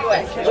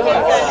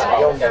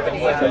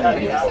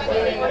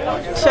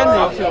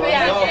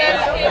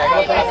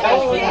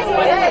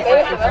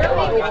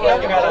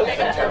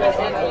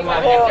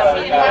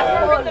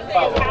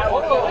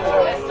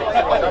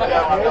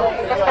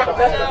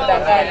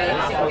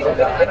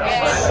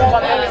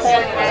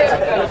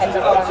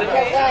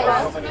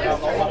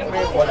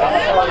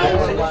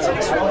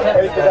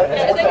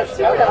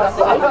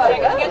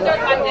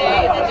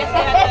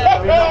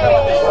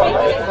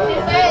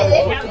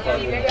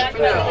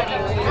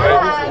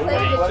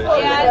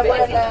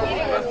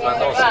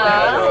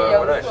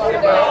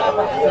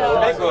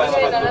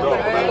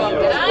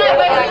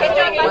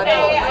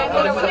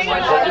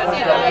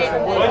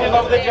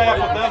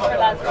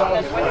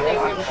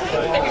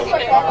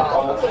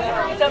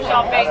 Some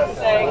shopping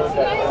things.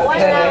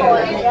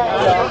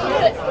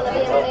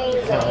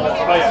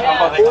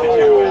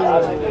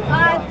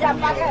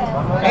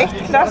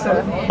 Echt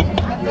klasse.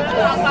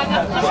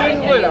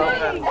 Schönen Urlaub.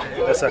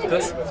 Wer sagt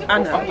das?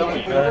 Anne.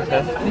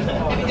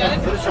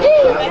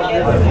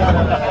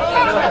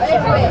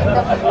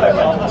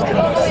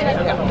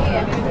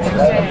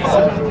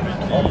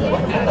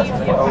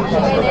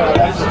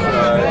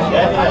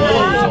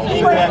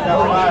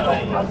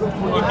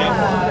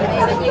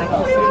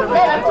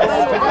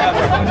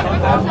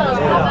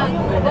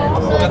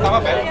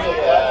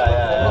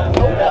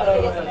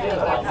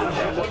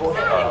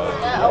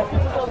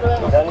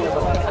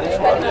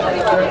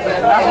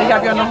 Ach, ich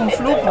habe ja noch einen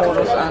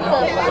Flugmodus an.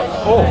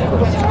 Oh.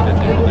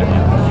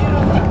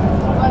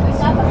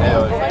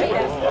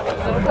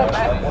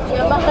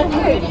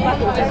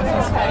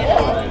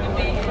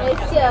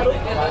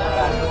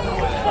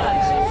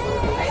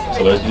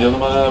 So ladies and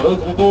gentlemen,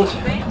 welcome aboard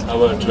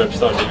our trip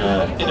starting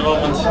in a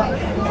moment.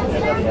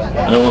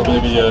 And I want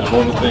maybe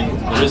one thing,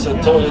 there is a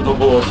toilet on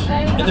board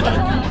in the back.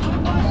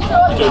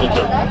 Enjoy the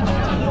trip.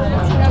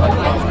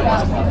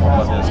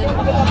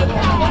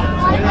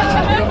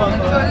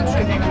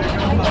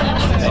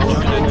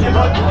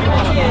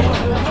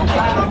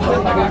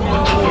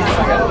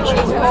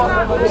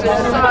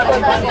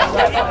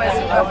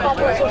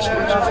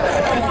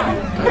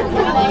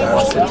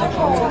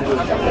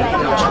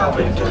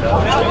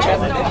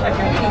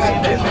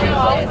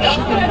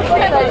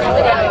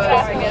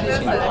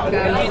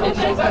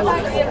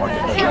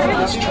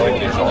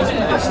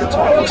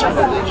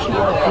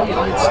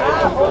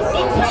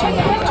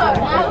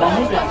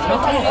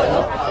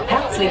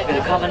 Herzlich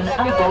willkommen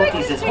an Bord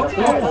dieses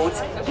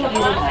Rundflugboots der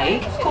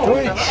Reederei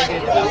Folgt.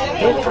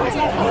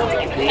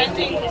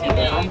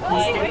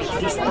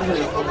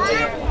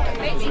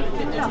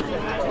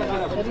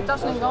 Die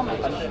tas neemt wel mee.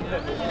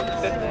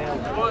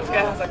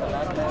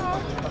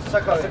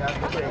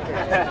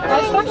 Hij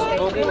is vast.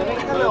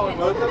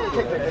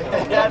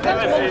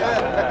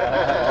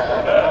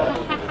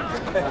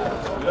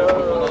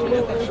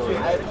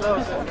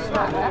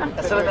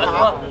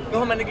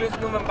 Nur meine Glück,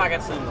 nur ein Bagger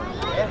zu.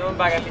 Nur ein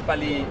Bagger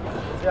ali.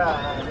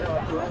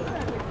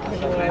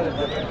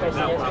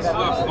 Não, a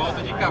sua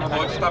falta de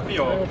capote está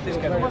pior.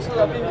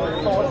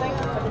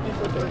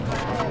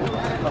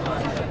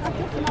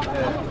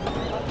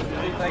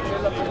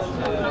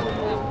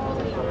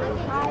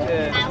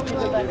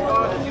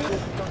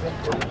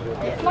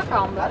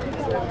 Plakkanblaad.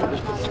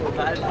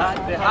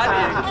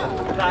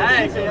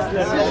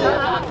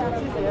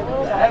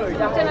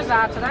 Het is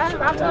water, hè?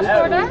 Water was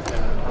worden.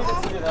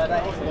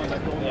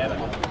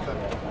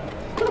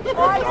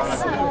 Olha,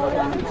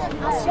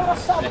 a senhora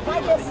só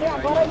vai descer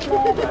agora de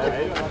novo.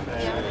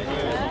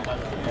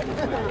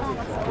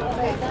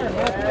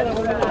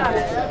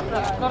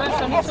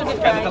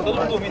 Cara, tá todo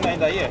mundo dormindo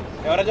ainda aí?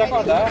 É hora de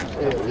acordar.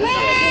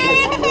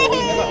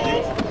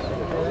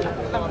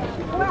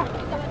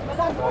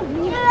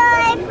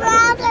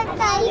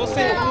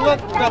 Você pula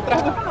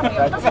atrás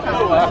do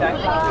celular.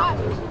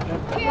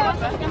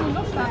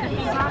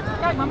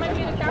 Kijk, mama heeft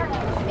hier de kaart.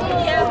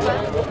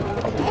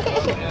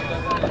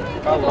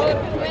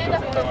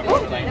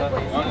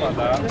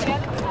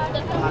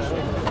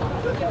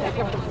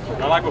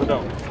 Vai lá,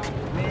 gordão.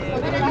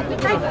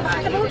 Kijk,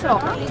 de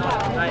boodschap.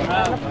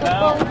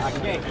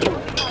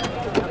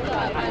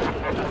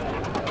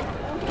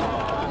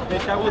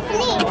 Deixar você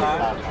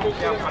lá,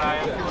 que é a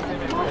praia, se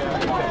você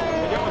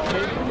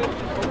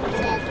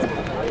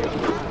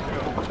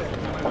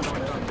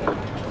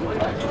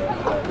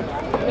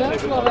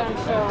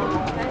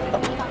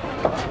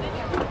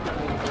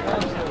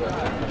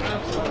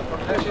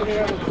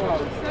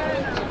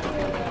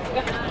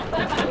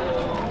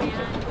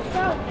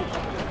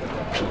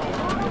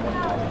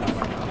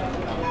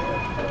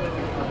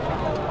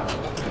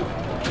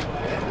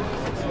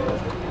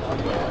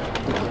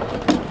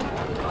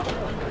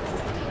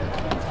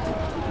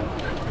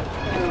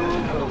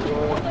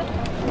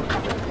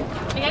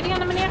Kun jij die aan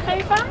de meneer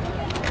geven?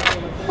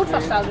 Goed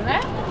vasthouden, hè?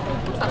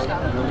 Goed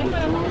vasthouden.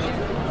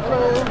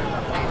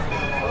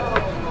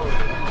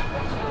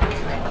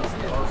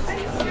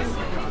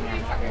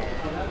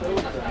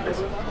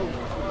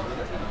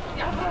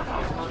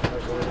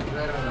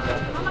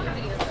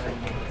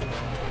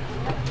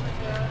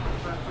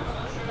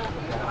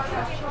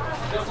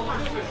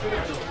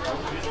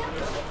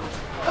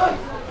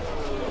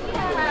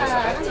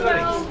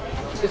 Hallo.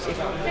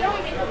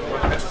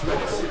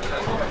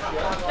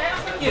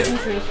 Hier ist ein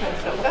schönes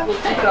Fenster. Da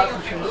ist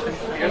ein schönes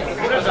Fenster.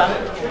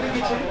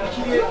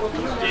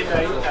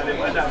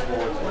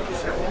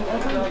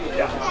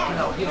 Ja,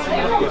 genau.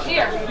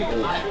 Hier.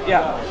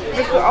 Ja.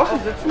 Willst du außen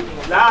sitzen?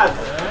 Lars!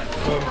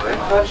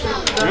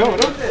 Ja,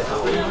 oder?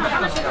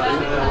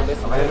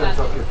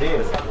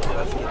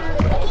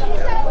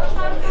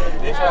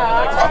 Deixa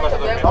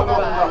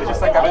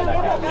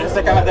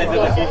essa câmera dentro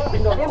daqui.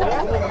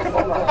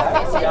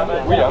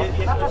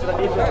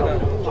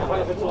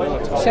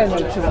 Schön,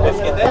 Esse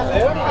aqui é 10 €.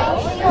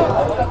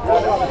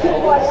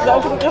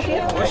 Vou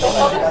fotografiar?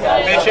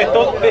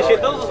 Fechei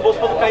todos os bolsos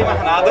para não cair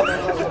mais nada.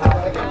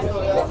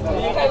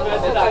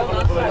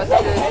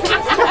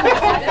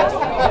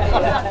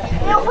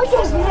 Eu vou te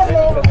ver.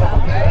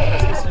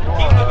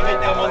 Quem vai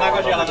meter a mão na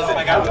água gelada se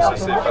pegar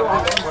você?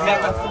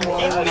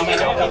 Quem não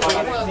melhor?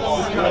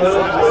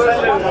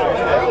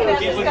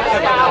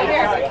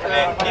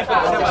 Quem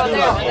foi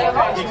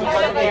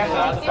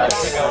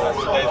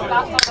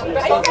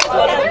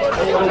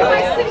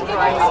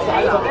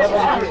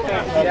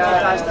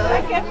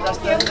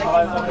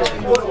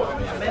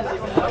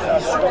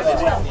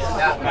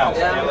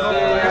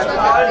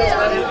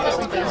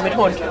Mit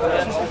Hund.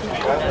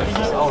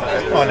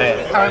 Oh nee.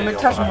 Aber mit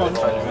Taschenhund.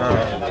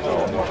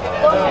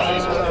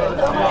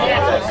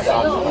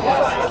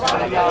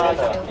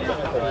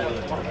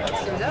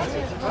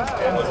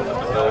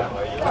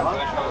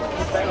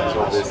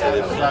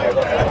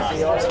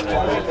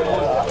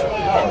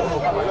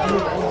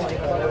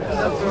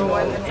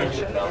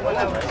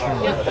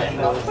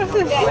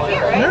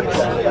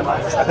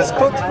 Alles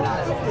gut.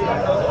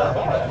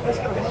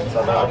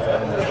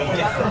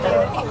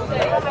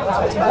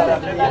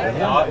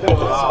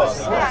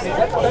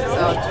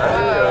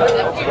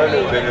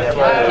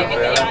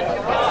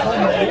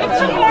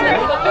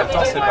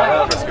 Attends, c'est pas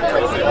grave parce que quand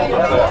il fait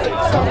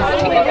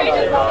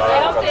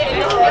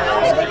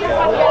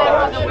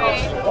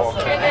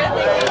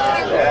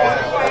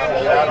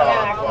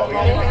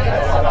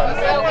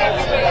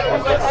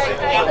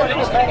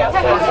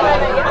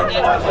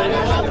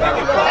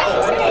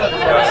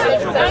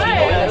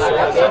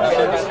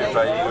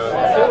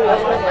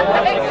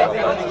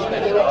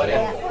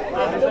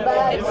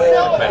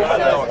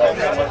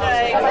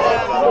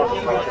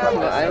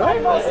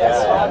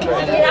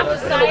You have to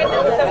sign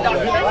Du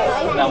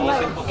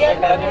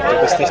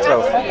bist nicht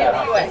drauf.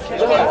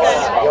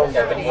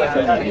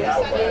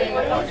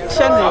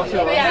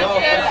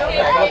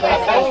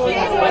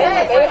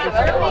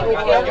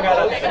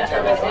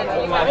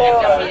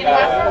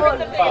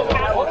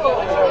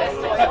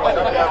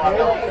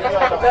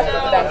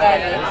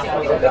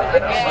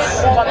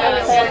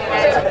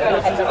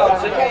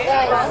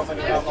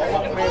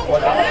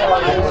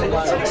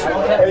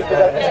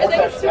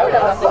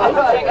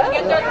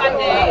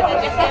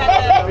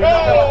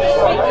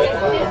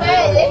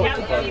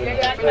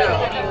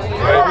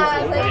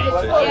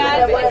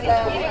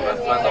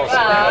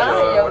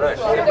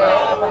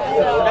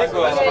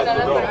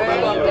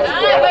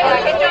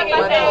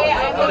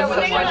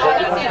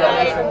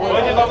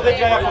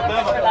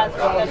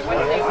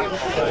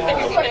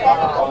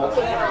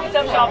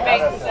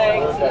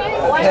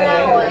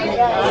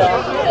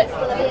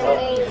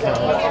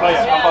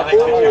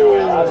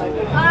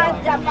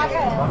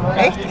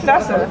 Echt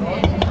klasse.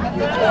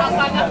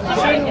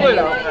 Schönen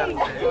Urlaub.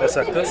 Wer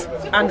sagt das?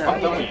 Anne.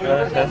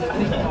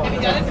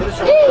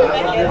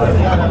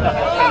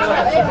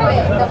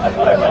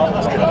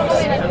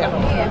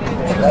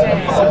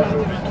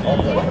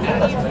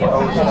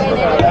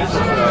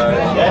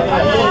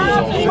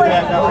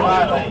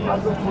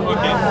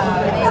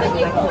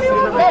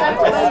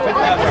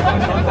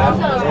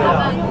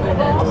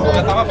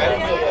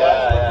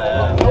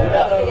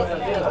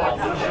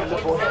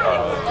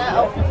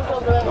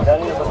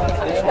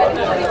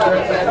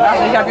 Ach,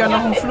 ich habe ja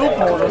noch einen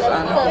Flugmodus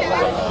an.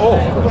 Oh.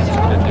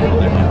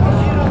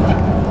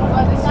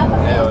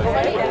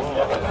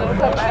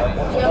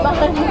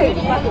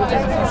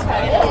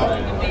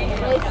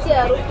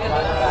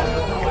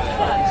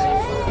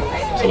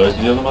 So ladies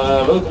and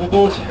gentlemen, welcome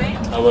aboard.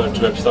 Our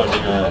trip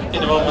starting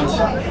in a moment.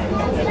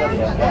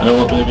 And I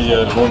want maybe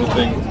the one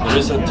thing, there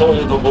is a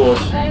toilet on board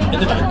in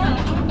the back.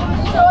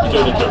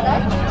 Enjoy the trip.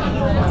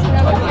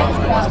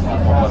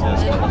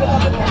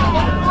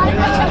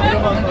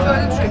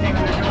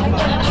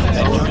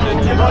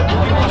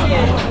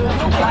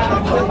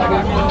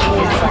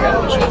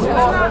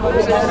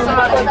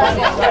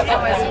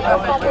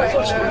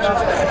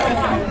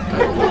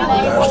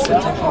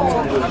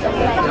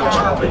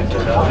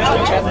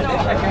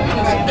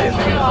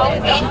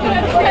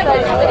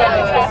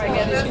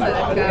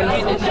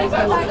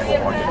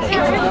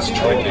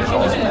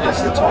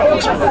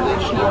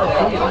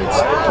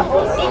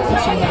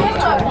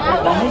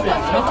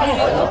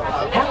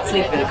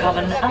 Herzlich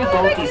willkommen an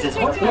Bord dieses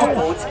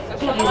Rundflugboots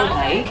der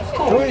Reederei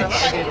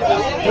Deutsch.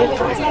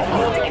 Durch unsere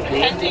Fahrt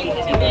erklären wir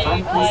Ihnen die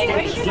Bewandtnis der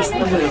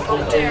wichtigsten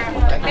Höhepunkte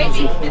und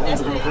Ansichten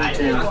unserer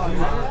Route.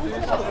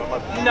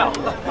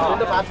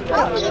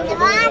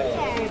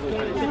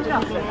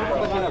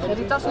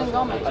 Die tas neem ik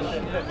wel mee.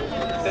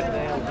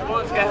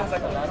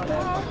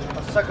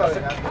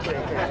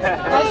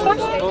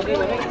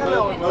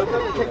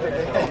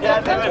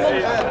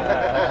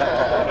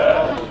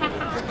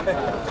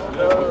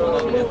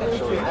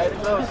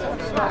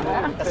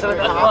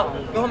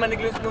 Nog een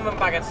glus, nog een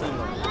bagage,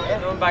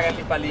 nog een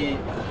bagage ali.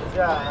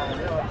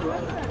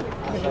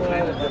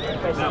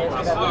 Não,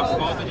 a sua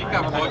falta de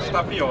capote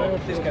está pior.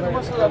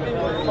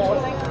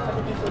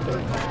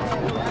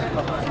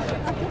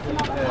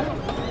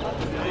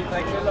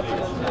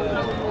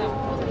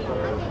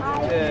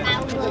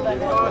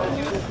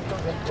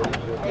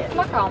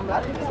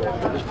 Plakhanden.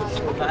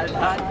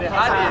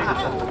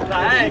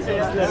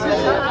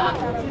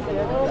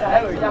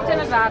 In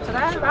het water,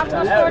 hè?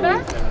 Water worden.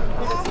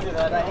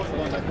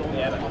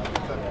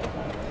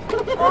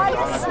 Olha,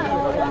 a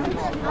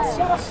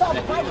senhora só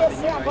vai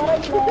descer agora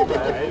de novo.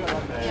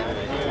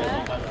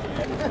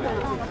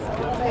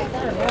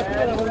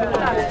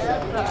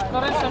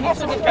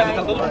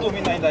 Tá todo mundo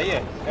dormindo ainda aí?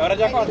 É hora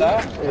de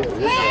acordar.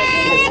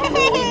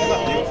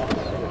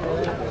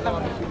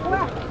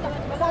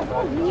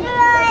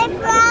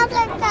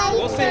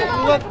 Você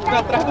pula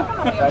atrás do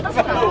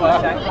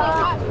celular.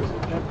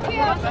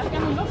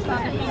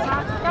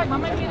 Kijk,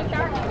 mama heeft hier de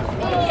kaart.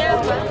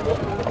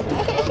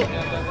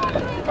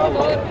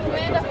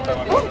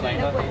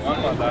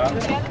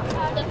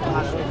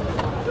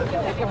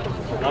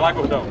 Vai lá,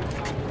 gordão.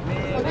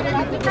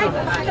 Kijk,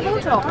 daar zit de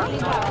boodschap.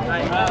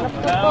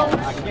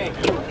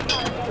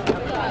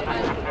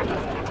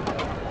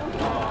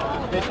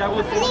 Deixar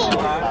você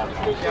lá,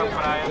 que é a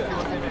praia, se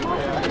você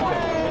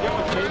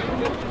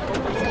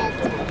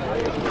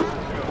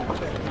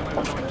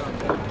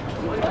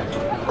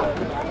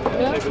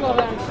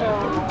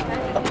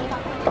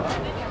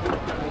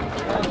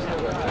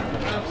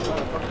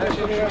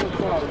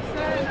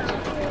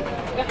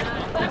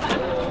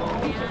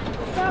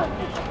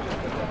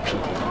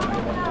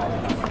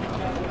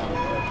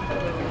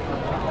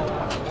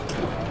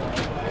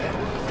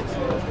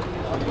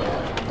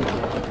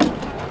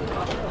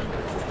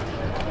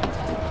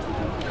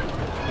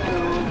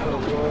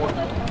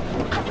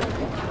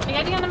Kun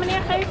jij die aan de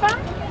meneer geven?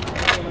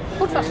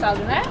 Goed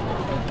vasthouden, hè?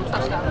 Goed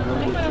vasthouden.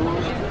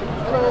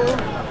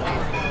 Hallo.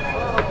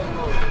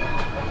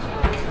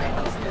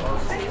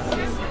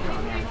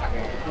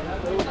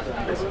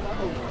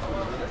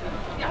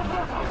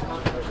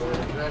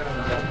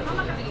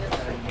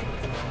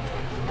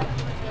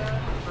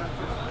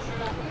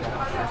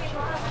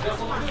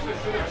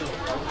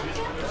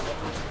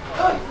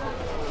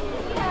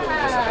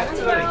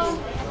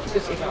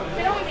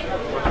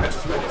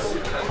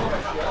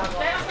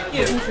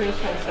 Hier ist ein schönes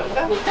Fenster,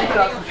 oder?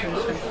 Da ist ein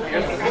schönes Fenster.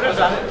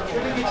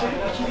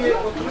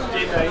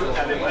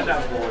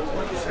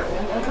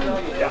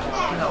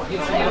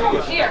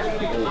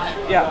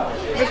 Ja.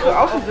 Willst du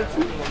außen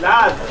sitzen?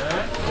 Lars!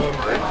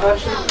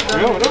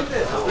 Ja, oder?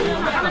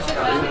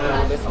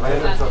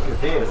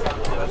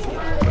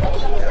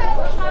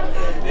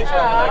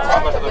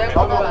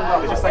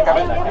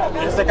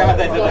 Essa cara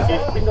tá dentro aqui.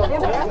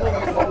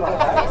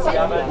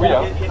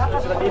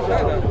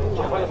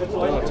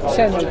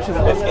 Schön,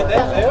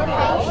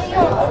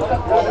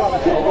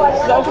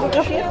 Só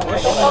fotografia?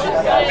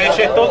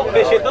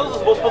 Fechei todos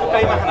os bolsos pra não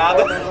cair mais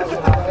nada.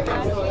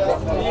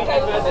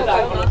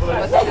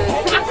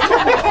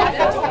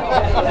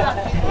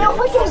 Eu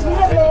vou te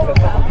ajudar.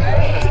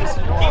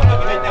 Quem vai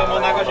meter a mão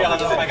na água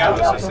gelada pra pegar?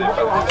 Não sei.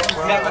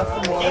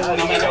 Quem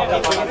não melhor?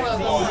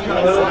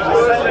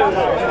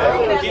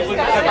 Quem foi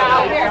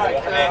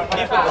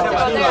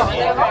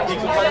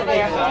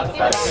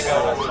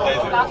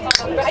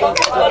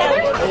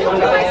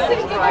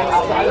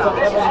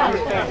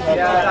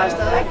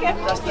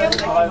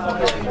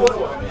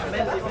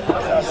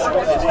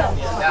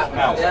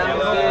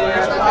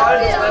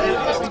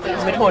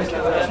mit Hund.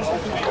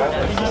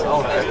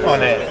 Oh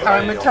nee.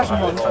 Aber mit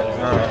Taschenhund.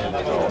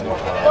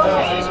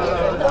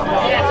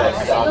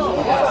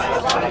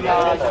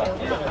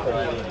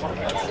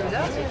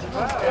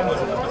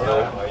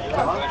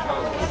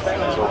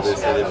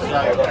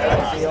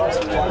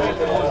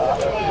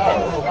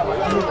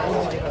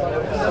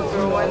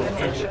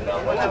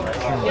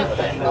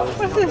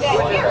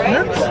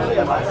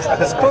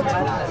 Alles gut.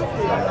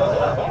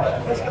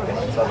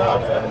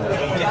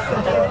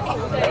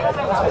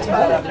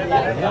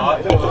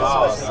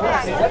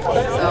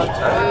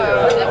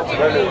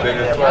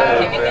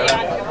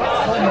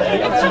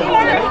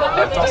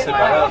 Attends, c'est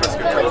pas là parce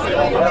que quand il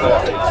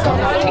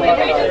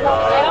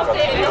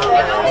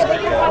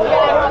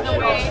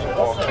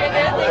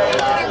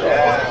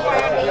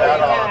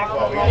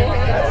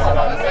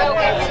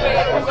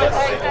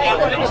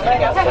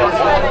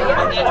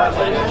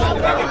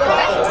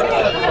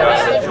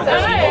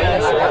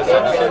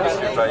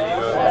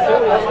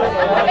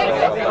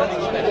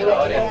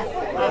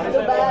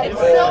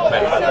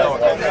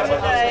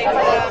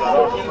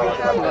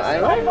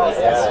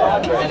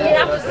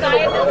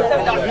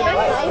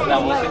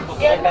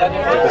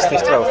Du bist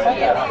nicht drauf.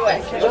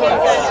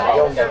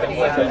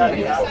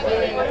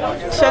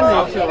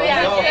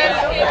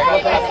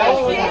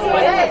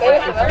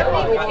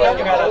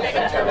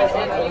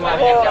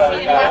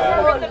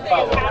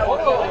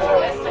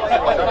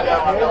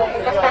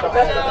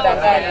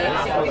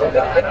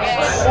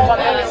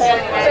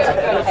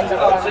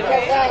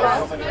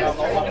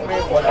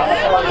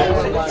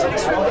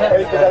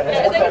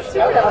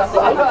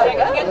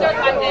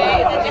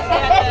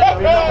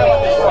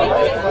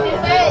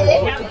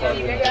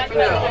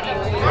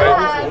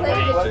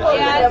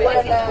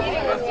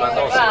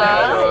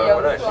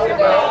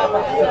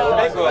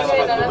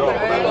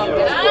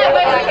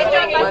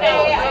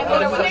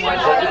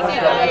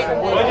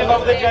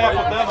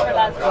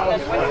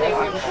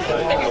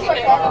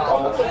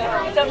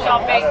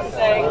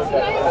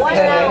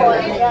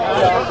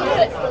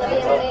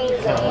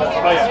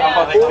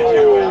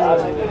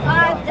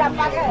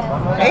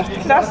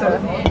 Echt klasse.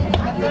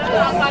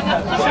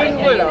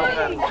 Schönen Urlaub.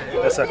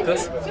 Wer sagt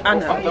das?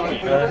 Anna.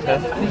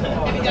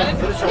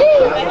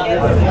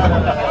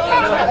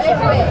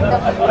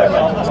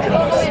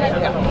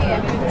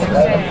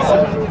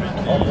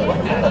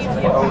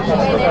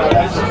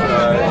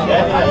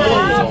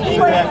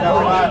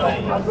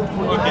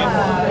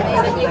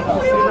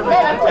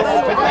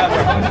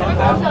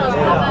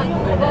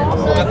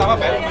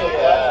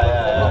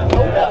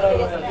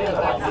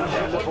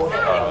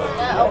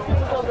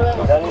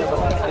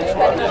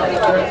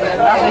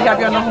 Ach, ich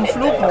habe ja noch einen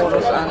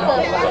Flugmodus an.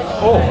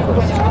 Oh.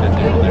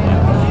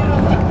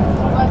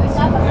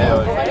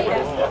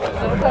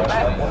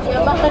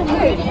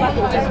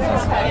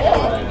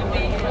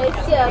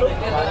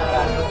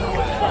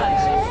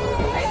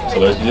 So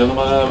ladies and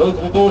gentlemen,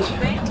 welcome aboard.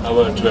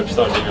 Our trip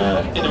starting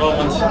in a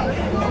moment.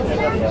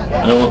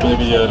 And I want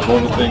maybe the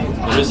one thing,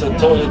 there is a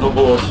toilet on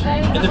board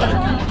in the back.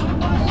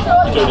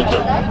 Enjoy the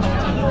trip.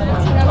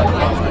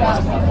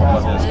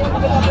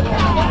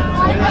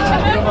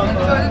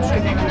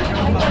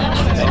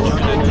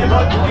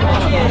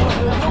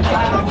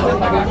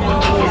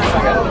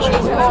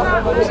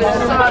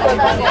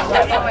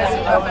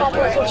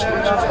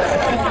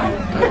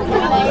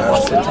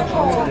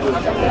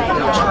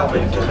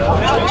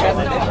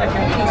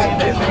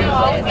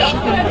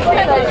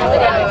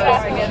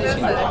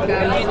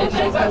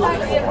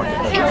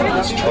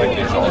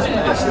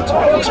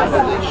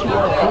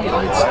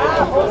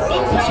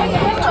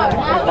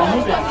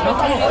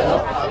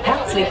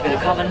 Herzlich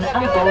willkommen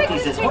an Bord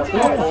dieses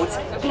Rundfunkboots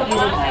der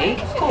Reederei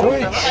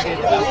Deutsch.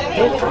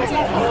 Durch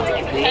unsere Fahrt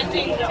erklären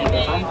wir Ihnen die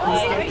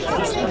Bewandtnis der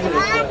wichtigsten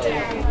Höhepunkte.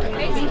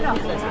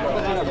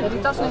 Die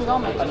tas neemt wel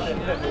mee.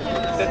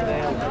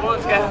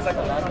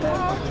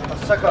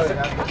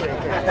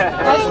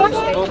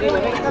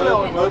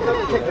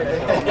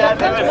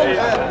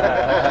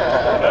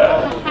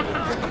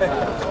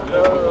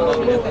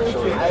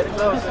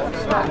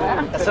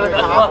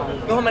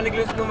 Nu har man ikke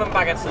lyst, nu man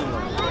bakker tiden.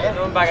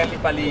 Nu man bakker lige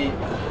bare lige.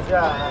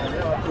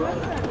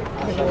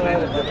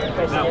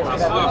 Não, a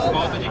sua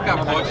falta de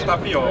capote está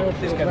pior.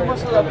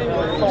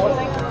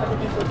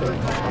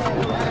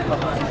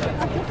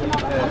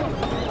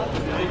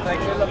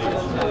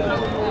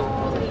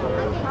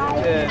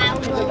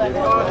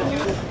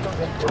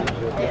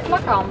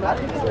 Plakkamber.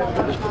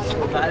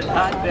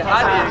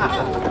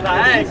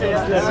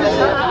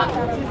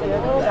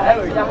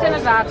 Goed in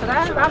het water,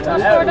 hè? Water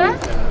was worden.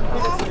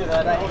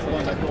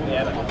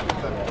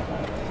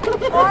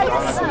 Olha,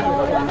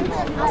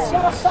 a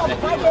senhora só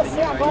vai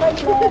descer agora e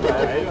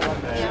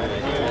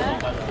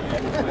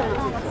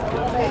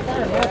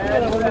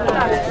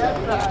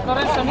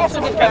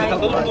Cara, tá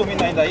todo mundo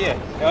dormindo ainda aí?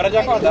 É hora de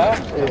acordar.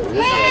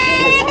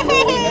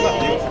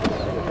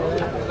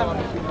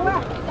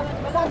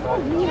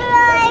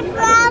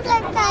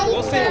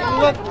 Você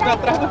pula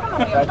atrás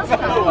do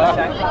celular.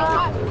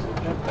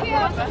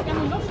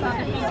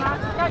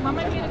 Kijk,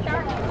 mama heeft hier de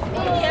kaart.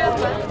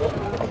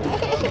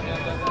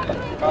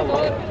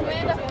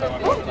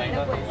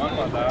 Vamos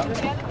mandar.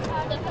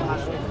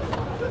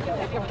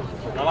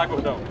 Vai lá,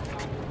 gordão.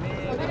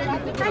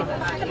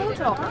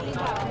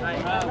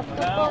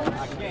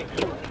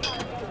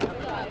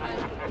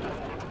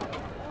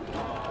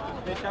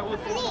 Deixar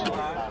você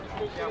lá,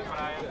 porque a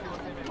praia, se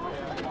você